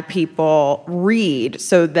they had people read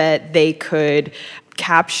so that they could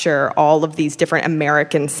capture all of these different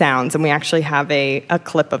American sounds. And we actually have a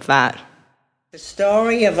clip of that. The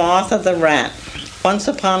story of Arthur the Rat. Once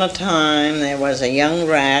upon a time, there was a young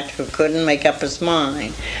rat who couldn't make up his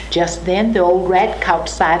mind. Just then, the old rat caught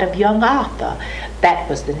sight of young Arthur. That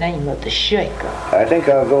was the name of the shaker. I think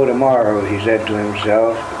I'll go tomorrow, he said to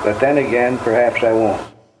himself, but then again, perhaps I won't.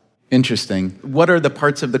 Interesting. What are the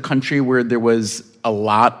parts of the country where there was a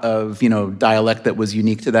lot of, dialect that was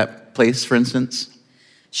unique to that place, for instance?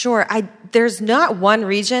 Sure. There's not one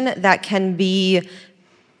region that can be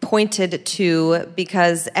pointed to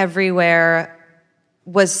because everywhere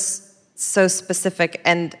was so specific.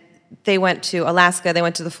 And they went to Alaska, they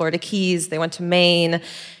went to the Florida Keys, they went to Maine.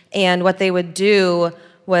 And what they would do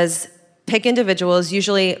was pick individuals,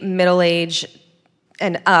 usually middle-aged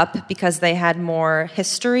and up, because they had more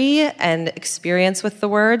history and experience with the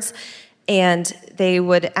words. And they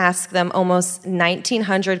would ask them almost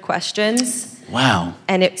 1,900 questions. Wow.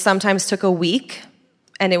 And it sometimes took a week.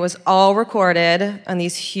 And it was all recorded on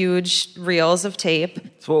these huge reels of tape.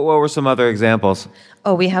 So what were some other examples?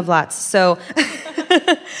 Oh, we have lots. So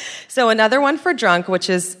another one for drunk,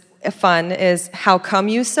 which is fun, is how come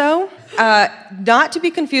you so? Not to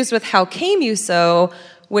be confused with how came you so,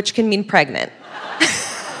 which can mean pregnant.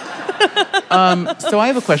 So I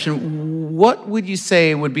have a question. What would you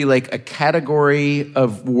say would be like a category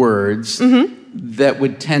of words that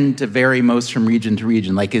would tend to vary most from region to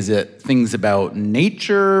region? Like, is it things about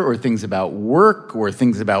nature or things about work or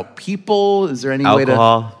things about people? Is there any way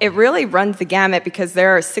to... It really runs the gamut because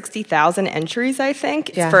there are 60,000 entries, I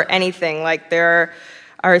think, for anything. Like, there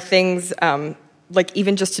are things... like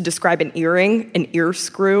even just to describe an earring, an ear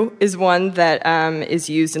screw is one that is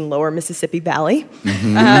used in lower Mississippi Valley.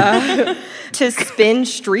 To spin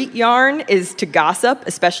street yarn is to gossip,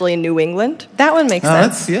 especially in New England. That one makes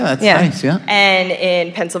sense. That's nice, yeah. And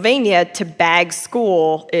in Pennsylvania, to bag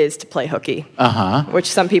school is to play hooky,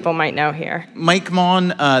 which some people might know here. Mike Maughan,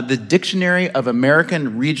 the Dictionary of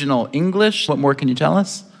American Regional English. What more can you tell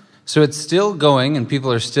us? So it's still going, and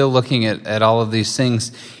people are still looking at all of these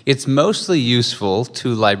things. It's mostly useful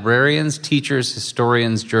to librarians, teachers,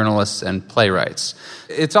 historians, journalists, and playwrights.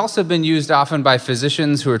 It's also been used often by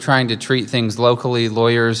physicians who are trying to treat things locally,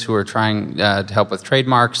 lawyers who are trying to help with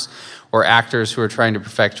trademarks, or actors who are trying to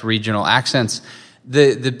perfect regional accents.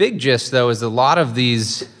 The big gist, though, is a lot of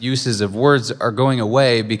these uses of words are going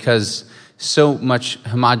away because so much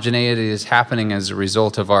homogeneity is happening as a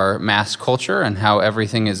result of our mass culture and how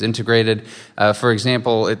everything is integrated. For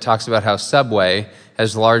example, it talks about how Subway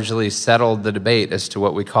has largely settled the debate as to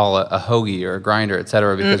what we call a hoagie or a grinder, et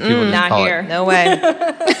cetera, because people just call it... No way.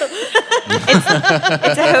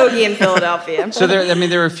 It's a hoagie in Philadelphia. So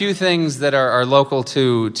there are a few things that are local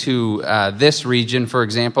to this region. For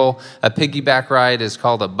example, a piggyback ride is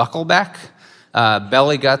called a buckleback.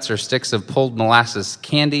 Belly guts are sticks of pulled molasses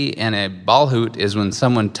candy, and a ball hoot is when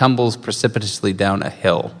someone tumbles precipitously down a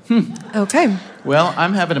hill. Okay. Well,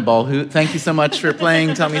 I'm having a ball hoot. Thank you so much for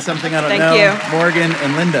playing Tell Me Something I Don't Thank Know. you. Morgan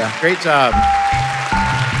and Linda. Great job.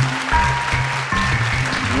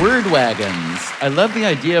 Word wagons. I love the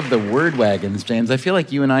idea of the word wagons, James. I feel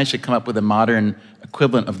like you and I should come up with a modern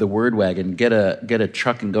equivalent of the word wagon. Get a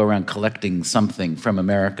truck and go around collecting something from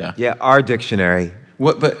America. Yeah, our dictionary.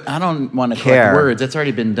 What? But I don't want to collect words. That's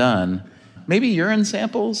already been done. Maybe urine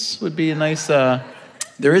samples would be a nice...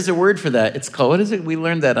 there is a word for that. It's called... What is it? We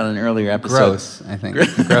learned that on an earlier episode. Gross, I think.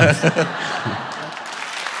 Gross.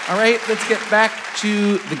 All right, let's get back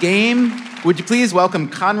to the game. Would you please welcome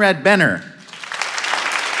Conrad Benner?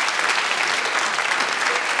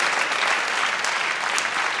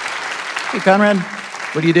 Hey, Conrad,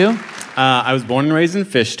 what do you do? I was born and raised in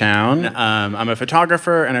Fishtown. I'm a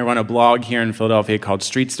photographer, and I run a blog here in Philadelphia called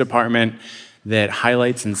Streets Department that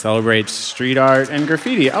highlights and celebrates street art and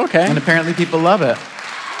graffiti. Okay. And apparently people love it.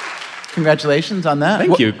 Congratulations on that.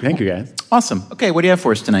 Thank you. Thank you, guys. Awesome. Okay, what do you have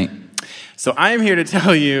for us tonight? So I am here to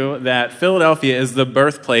tell you that Philadelphia is the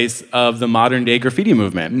birthplace of the modern-day graffiti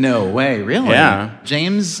movement. No way, really? Yeah.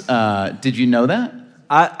 James, did you know that?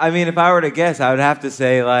 I mean, if I were to guess, I would have to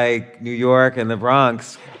say, like, New York and the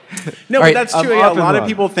Bronx. No, but that's true. Yeah, a lot of wrong.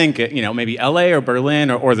 people think, maybe LA or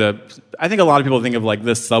Berlin or I think a lot of people think of like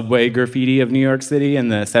the subway graffiti of New York City in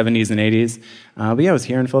the 70s and 80s. But yeah, it was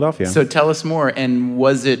here in Philadelphia. So tell us more. And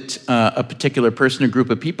was it a particular person or group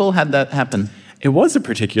of people? How'd that happen? It was a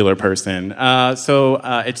particular person.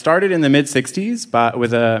 It started in the mid-'60s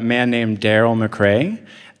with a man named Daryl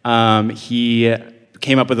McRae. He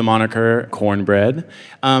came up with the moniker Cornbread.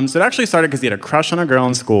 So it actually started because he had a crush on a girl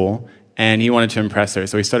in school, and he wanted to impress her.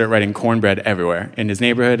 So he started writing cornbread everywhere in his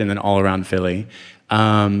neighborhood and then all around Philly.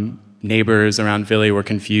 Neighbors around Philly were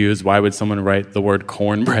confused. Why would someone write the word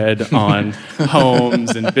cornbread on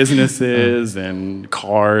homes and businesses and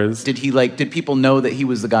cars? Did people know that he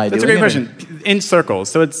was the guy That's doing it? That's a great question. In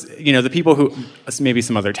circles. So it's, the people who, maybe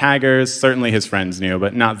some other taggers, certainly his friends knew,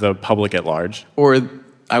 but not the public at large. Or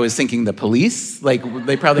I was thinking the police, like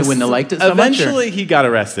they probably wouldn't have liked it so much. Eventually, he got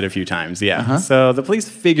arrested a few times. Yeah, So the police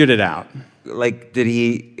figured it out. Like, did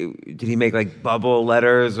he make like bubble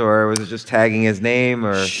letters, or was it just tagging his name?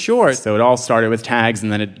 Or sure. So it all started with tags, and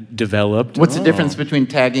then it developed. What's the difference between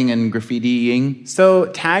tagging and graffitiing? So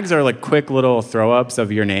tags are like quick little throw-ups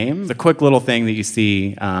of your name. The quick little thing that you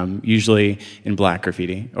see usually in black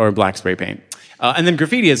graffiti or black spray paint. And then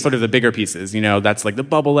graffiti is sort of the bigger pieces. That's like the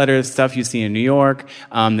bubble letters, stuff you see in New York.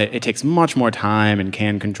 That it takes much more time and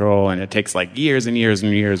can control, and it takes like years and years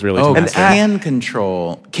and years really to master. Can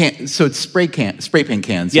control. So it's spray paint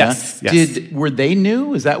cans, yes, yeah? Yes. Were they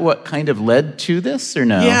new? Is that what kind of led to this, or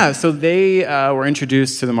no? Yeah, so they were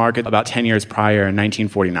introduced to the market about 10 years prior in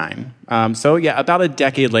 1949. About a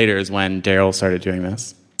decade later is when Daryl started doing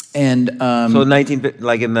this. And so in the late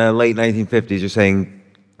 1950s, you're saying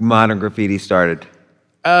modern graffiti started?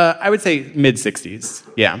 I would say mid-'60s,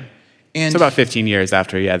 yeah. And so about 15 years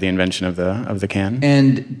after, the invention of the can.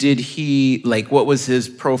 And did he, what was his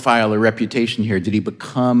profile or reputation here? Did he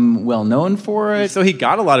become well known for it? So he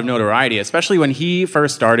got a lot of notoriety, especially when he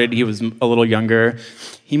first started. He was a little younger.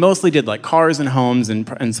 He mostly did like cars and homes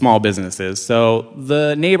and small businesses. So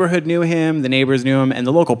the neighborhood knew him, the neighbors knew him, and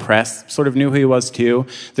the local press sort of knew who he was too.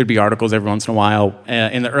 There'd be articles every once in a while.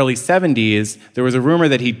 In the early 70s, there was a rumor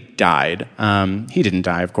that he died. He didn't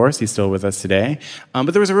die, of course. He's still with us today.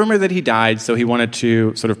 But there was a rumor that he died, so he wanted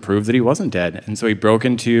to sort of prove that he wasn't dead. And so he broke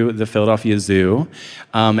into the Philadelphia Zoo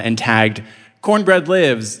and tagged "Cornbread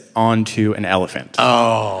lives" onto an elephant.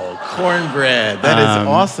 Oh, cornbread. That is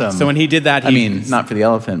awesome. So when he did that, not for the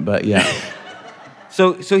elephant, but yeah.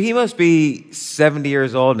 So he must be 70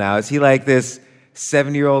 years old now. Is he like this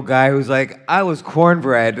 70-year-old guy who's like, I was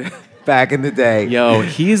cornbread back in the day? Yo,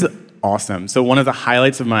 he's awesome. So one of the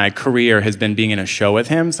highlights of my career has been being in a show with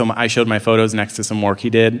him. So I showed my photos next to some work he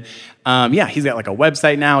did. He's got like a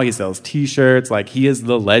website now. He sells T-shirts. Like, he is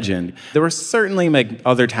the legend. There were certainly like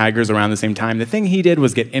other taggers around the same time. The thing he did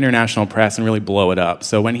was get international press and really blow it up.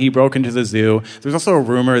 So when he broke into the zoo, there's also a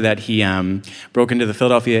rumor that he broke into the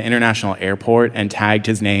Philadelphia International Airport and tagged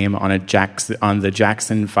his name on the Jackson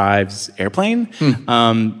 5's airplane.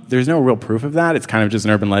 There's no real proof of that. It's kind of just an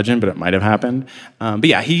urban legend, but it might have happened.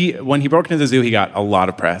 When he broke into the zoo, he got a lot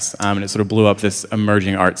of press, and it sort of blew up this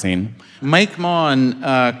emerging art scene. Mike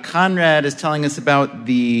Maughan, Conrad is telling us about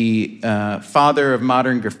the father of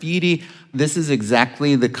modern graffiti. This is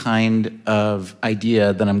exactly the kind of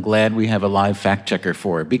idea that I'm glad we have a live fact checker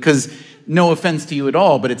for, because no offense to you at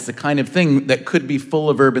all, but it's the kind of thing that could be full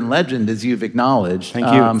of urban legend, as you've acknowledged.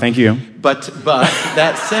 Thank you. But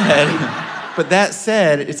that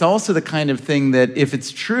said, it's also the kind of thing that if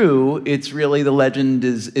it's true, it's really the legend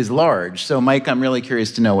is large. So, Mike, I'm really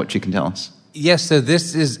curious to know what you can tell us. Yes, so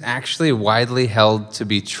this is actually widely held to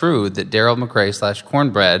be true that Daryl McRae /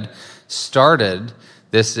 Cornbread started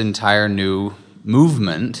this entire new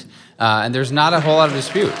movement, and there's not a whole lot of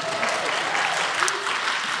dispute.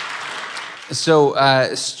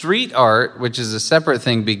 So street art, which is a separate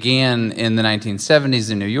thing, began in the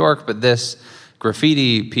 1970s in New York, but this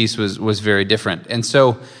graffiti piece was very different. And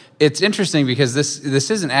so it's interesting because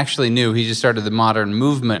this isn't actually new. He just started the modern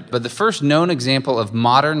movement. But the first known example of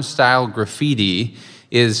modern-style graffiti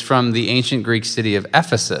is from the ancient Greek city of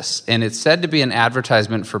Ephesus, and it's said to be an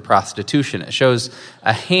advertisement for prostitution. It shows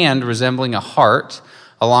a hand resembling a heart,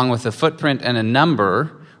 along with a footprint and a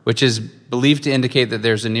number, which is believed to indicate that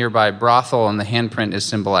there's a nearby brothel, and the handprint is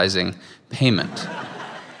symbolizing payment.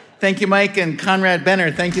 Thank you, Mike, and Conrad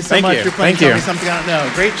Benner. Thank you so much for playing Tell Me Something I Don't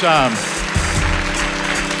Know. Great job.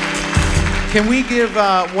 Can we give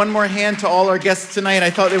one more hand to all our guests tonight? I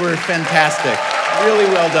thought they were fantastic.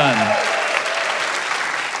 Really well done.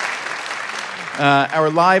 Our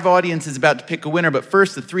live audience is about to pick a winner, but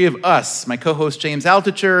first, the three of us, my co-host James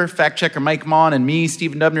Altucher, fact-checker Mike Maughan, and me,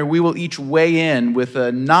 Stephen Dubner, we will each weigh in with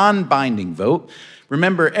a non-binding vote.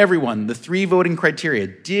 Remember, everyone, the three voting criteria.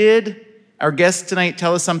 Did our guests tonight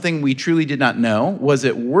tell us something we truly did not know? Was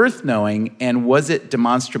it worth knowing? And was it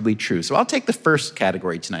demonstrably true? So I'll take the first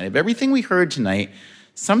category tonight. Of everything we heard tonight,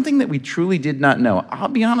 something that we truly did not know. I'll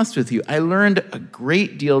be honest with you, I learned a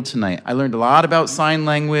great deal tonight. I learned a lot about sign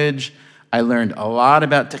language. I learned a lot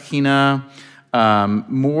about Tahina,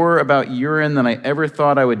 more about urine than I ever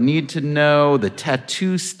thought I would need to know. The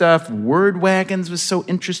tattoo stuff, word wagons was so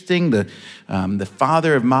interesting. The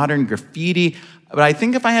father of modern graffiti. But I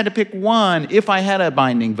think if I had to pick one, if I had a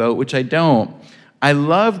binding vote, which I don't, I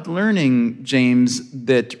loved learning, James,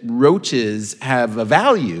 that roaches have a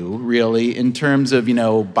value, really, in terms of,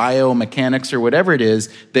 biomechanics or whatever it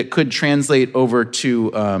is that could translate over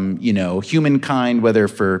to, humankind, whether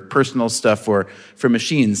for personal stuff or for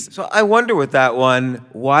machines. So I wonder with that one,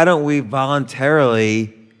 why don't we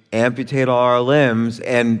voluntarily amputate all our limbs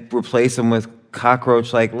and replace them with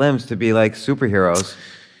cockroach-like limbs to be like superheroes?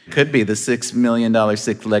 Could be the $6 million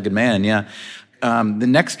six-legged man, yeah. The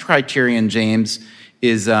next criterion, James,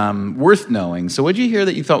 is worth knowing. So what did you hear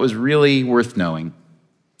that you thought was really worth knowing?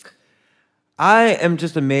 I am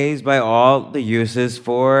just amazed by all the uses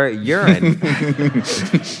for urine.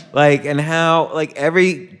 And how,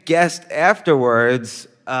 every guest afterwards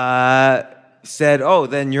said, oh,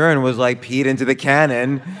 then urine was peed into the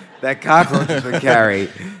cannon that cockroaches would carry.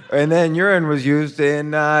 And then urine was used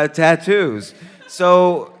in tattoos.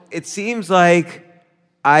 So it seems like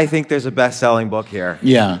I think there's a best-selling book here.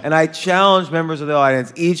 Yeah. And I challenge members of the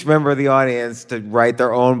audience, each member of the audience, to write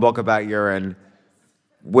their own book about urine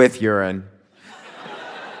with urine.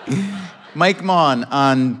 Mike Maughan,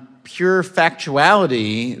 on pure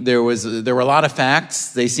factuality, there were a lot of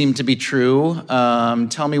facts. They seemed to be true.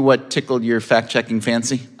 Tell me what tickled your fact-checking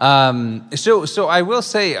fancy. So I will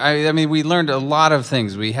say, I mean, we learned a lot of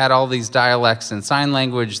things. We had all these dialects and sign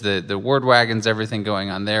language, the word wagons, everything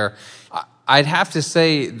going on there. I'd have to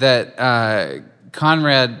say that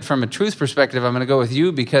Conrad, from a truth perspective, I'm going to go with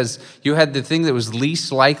you because you had the thing that was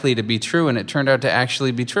least likely to be true, and it turned out to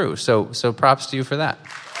actually be true. So props to you for that.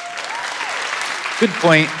 Good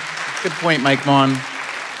point. Good point, Mike Maughan.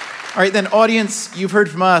 All right, then, audience, you've heard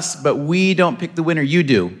from us, but we don't pick the winner. You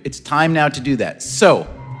do. It's time now to do that. So,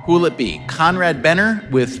 who will it be? Conrad Benner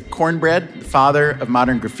with Cornbread, the father of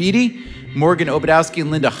modern graffiti. Morgan Obadowski and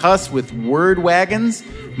Linda Huss with Word Wagons.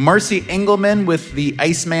 Marcy Engelman with the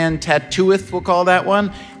Iceman Tattooeth, we'll call that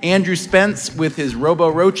one. Andrew Spence with his Robo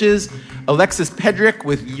Roaches. Alexis Pedrick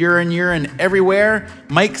with Urine Everywhere.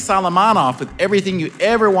 Mike Solomonoff with everything you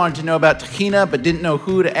ever wanted to know about Tahina but didn't know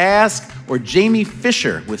who to ask. Or Jamie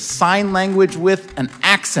Fisher with Sign Language with an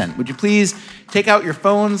Accent. Would you please take out your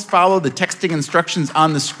phones, follow the texting instructions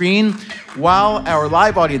on the screen. While our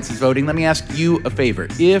live audience is voting, let me ask you a favor.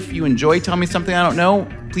 If you enjoy Tell Me Something I Don't Know,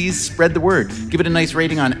 please spread the word. Give it a nice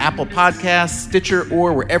rating on Apple Podcasts, Stitcher,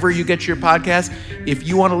 or wherever you get your podcasts. If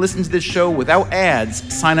you want to listen to this show without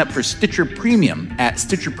ads, sign up for Stitcher Premium at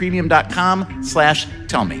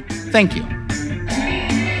stitcherpremium.com/tellme. Thank you.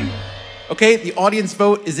 Okay, the audience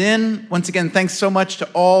vote is in. Once again, thanks so much to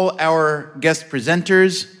all our guest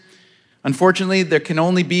presenters. Unfortunately, there can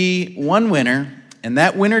only be one winner, and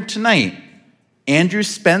that winner tonight, Andrew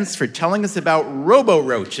Spence, for telling us about Robo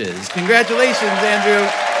Roaches. Congratulations, Andrew.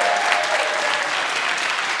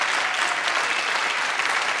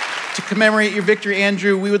 To commemorate your victory,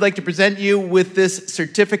 Andrew, we would like to present you with this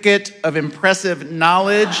certificate of impressive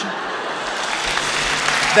knowledge.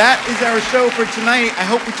 That is our show for tonight. I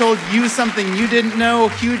hope we told you something you didn't know.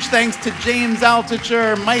 Huge thanks to James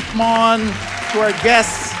Altucher, Mike Maughan, to our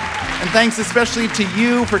guests, and thanks especially to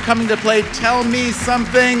you for coming to play Tell Me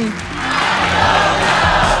Something.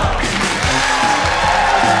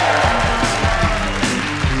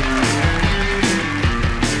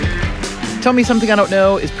 Tell Me Something I Don't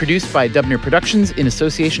Know is produced by Dubner Productions in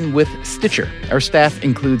association with Stitcher. Our staff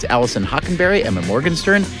includes Allison Hockenberry, Emma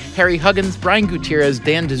Morgenstern, Harry Huggins, Brian Gutierrez,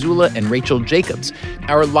 Dan DeZula, and Rachel Jacobs.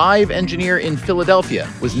 Our live engineer in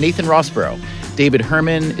Philadelphia was Nathan Rossborough. David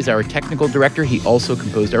Herman is our technical director. He also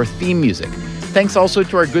composed our theme music. Thanks also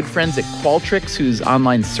to our good friends at Qualtrics, whose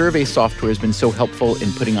online survey software has been so helpful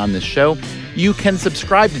in putting on this show. You can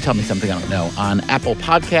subscribe to Tell Me Something I Don't Know on Apple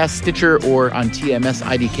Podcasts, Stitcher, or on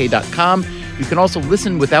tmsidk.com. You can also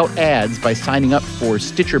listen without ads by signing up for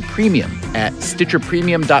Stitcher Premium at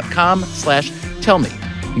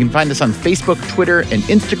stitcherpremium.com/tellme. You can find us on Facebook, Twitter, and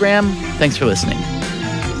Instagram. Thanks for listening.